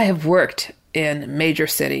 I have worked in major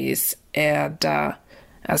cities and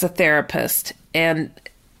as a therapist, and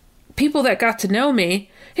people that got to know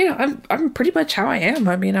me, I'm pretty much how I am.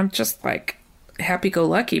 I mean, I'm just like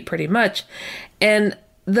happy-go-lucky pretty much. And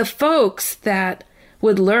the folks that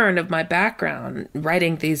would learn of my background,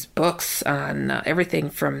 writing these books on everything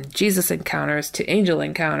from Jesus encounters to angel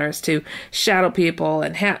encounters to shadow people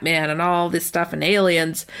and Hat Man and all this stuff and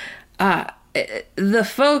aliens, the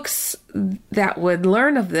folks that would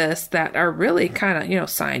learn of this that are really kind of,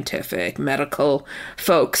 scientific, medical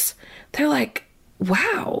folks, they're like,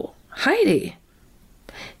 wow, Heidi,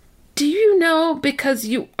 do you know, because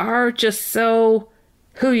you are just so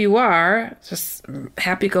who you are, just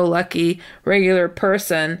happy-go-lucky, regular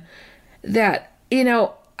person, that,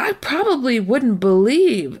 I probably wouldn't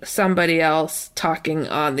believe somebody else talking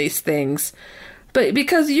on these things. But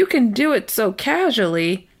because you can do it so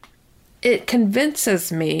casually, it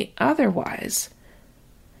convinces me otherwise.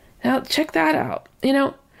 Now, check that out.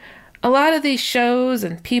 A lot of these shows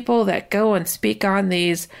and people that go and speak on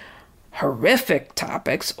these horrific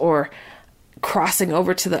topics or crossing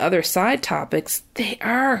over to the other side topics, they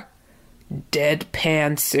are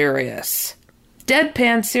deadpan serious.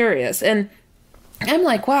 Deadpan serious. And I'm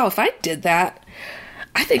like, wow, if I did that,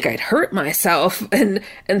 I think I'd hurt myself and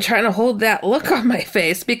trying to hold that look on my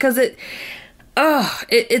face, because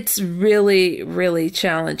it's really, really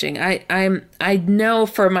challenging. I know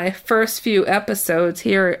for my first few episodes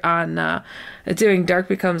here on doing Dark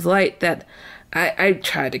Becomes Light that I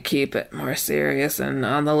try to keep it more serious and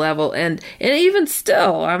on the level, and even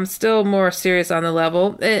still, I'm still more serious on the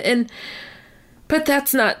level, but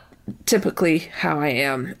that's not typically how I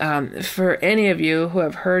am. For any of you who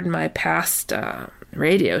have heard my past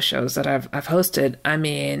radio shows that I've hosted, I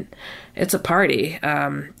mean, it's a party.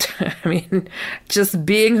 Just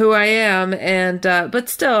being who I am, and but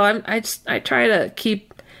still, I try to keep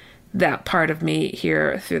that part of me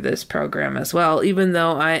here through this program as well, even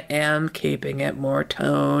though I am keeping it more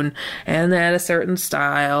tone and at a certain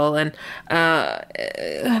style, and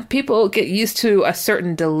people get used to a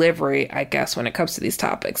certain delivery, I guess, when it comes to these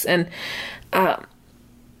topics, and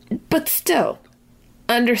but still,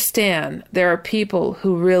 understand there are people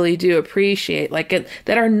who really do appreciate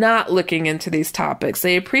that are not looking into these topics.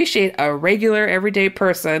 They appreciate a regular everyday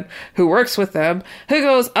person who works with them, who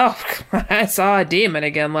goes, oh, I saw a demon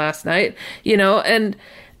again last night, and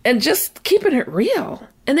just keeping it real.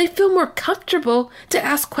 And they feel more comfortable to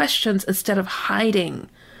ask questions instead of hiding,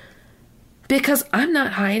 because I'm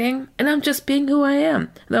not hiding and I'm just being who I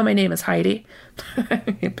am, though my name is Heidi.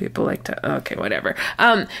 People like to, okay, whatever.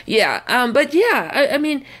 But yeah, I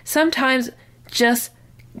mean, sometimes just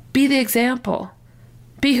be the example,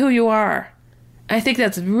 be who you are. I think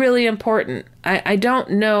that's really important. I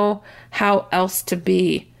don't know how else to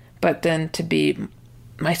be, but then to be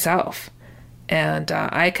myself. And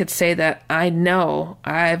I could say that I know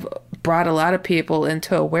I've brought a lot of people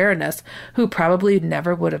into awareness who probably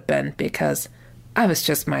never would have been, because I was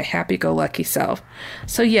just my happy-go-lucky self.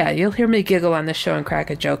 So yeah, you'll hear me giggle on this show and crack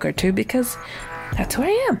a joke or two, because that's who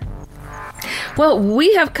I am. Well,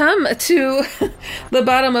 we have come to the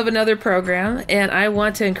bottom of another program, and I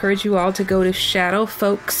want to encourage you all to go to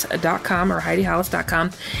shadowfolks.com or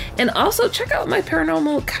HeidiHollis.com, and also check out my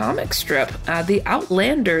paranormal comic strip,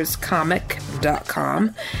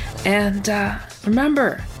 theoutlanderscomic.com. And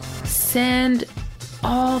remember, send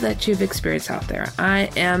all that you've experienced out there. I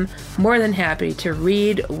am more than happy to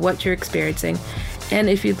read what you're experiencing. And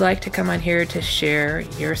if you'd like to come on here to share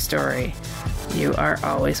your story, you are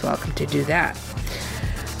always welcome to do that.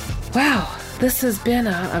 Wow, this has been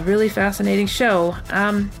a really fascinating show.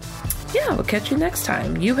 We'll catch you next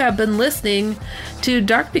time. You have been listening to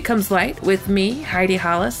Dark Becomes Light with me, Heidi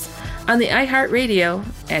Hollis, on the iHeartRadio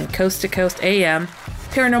and Coast to Coast AM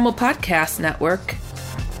Paranormal Podcast Network.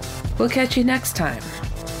 We'll catch you next time.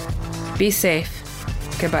 Be safe.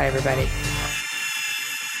 Goodbye, everybody.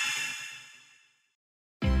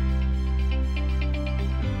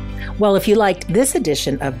 Well, if you liked this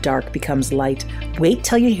edition of Dark Becomes Light, wait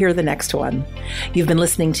till you hear the next one. You've been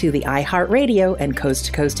listening to the iHeartRadio and Coast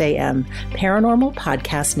to Coast AM Paranormal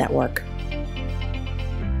Podcast Network.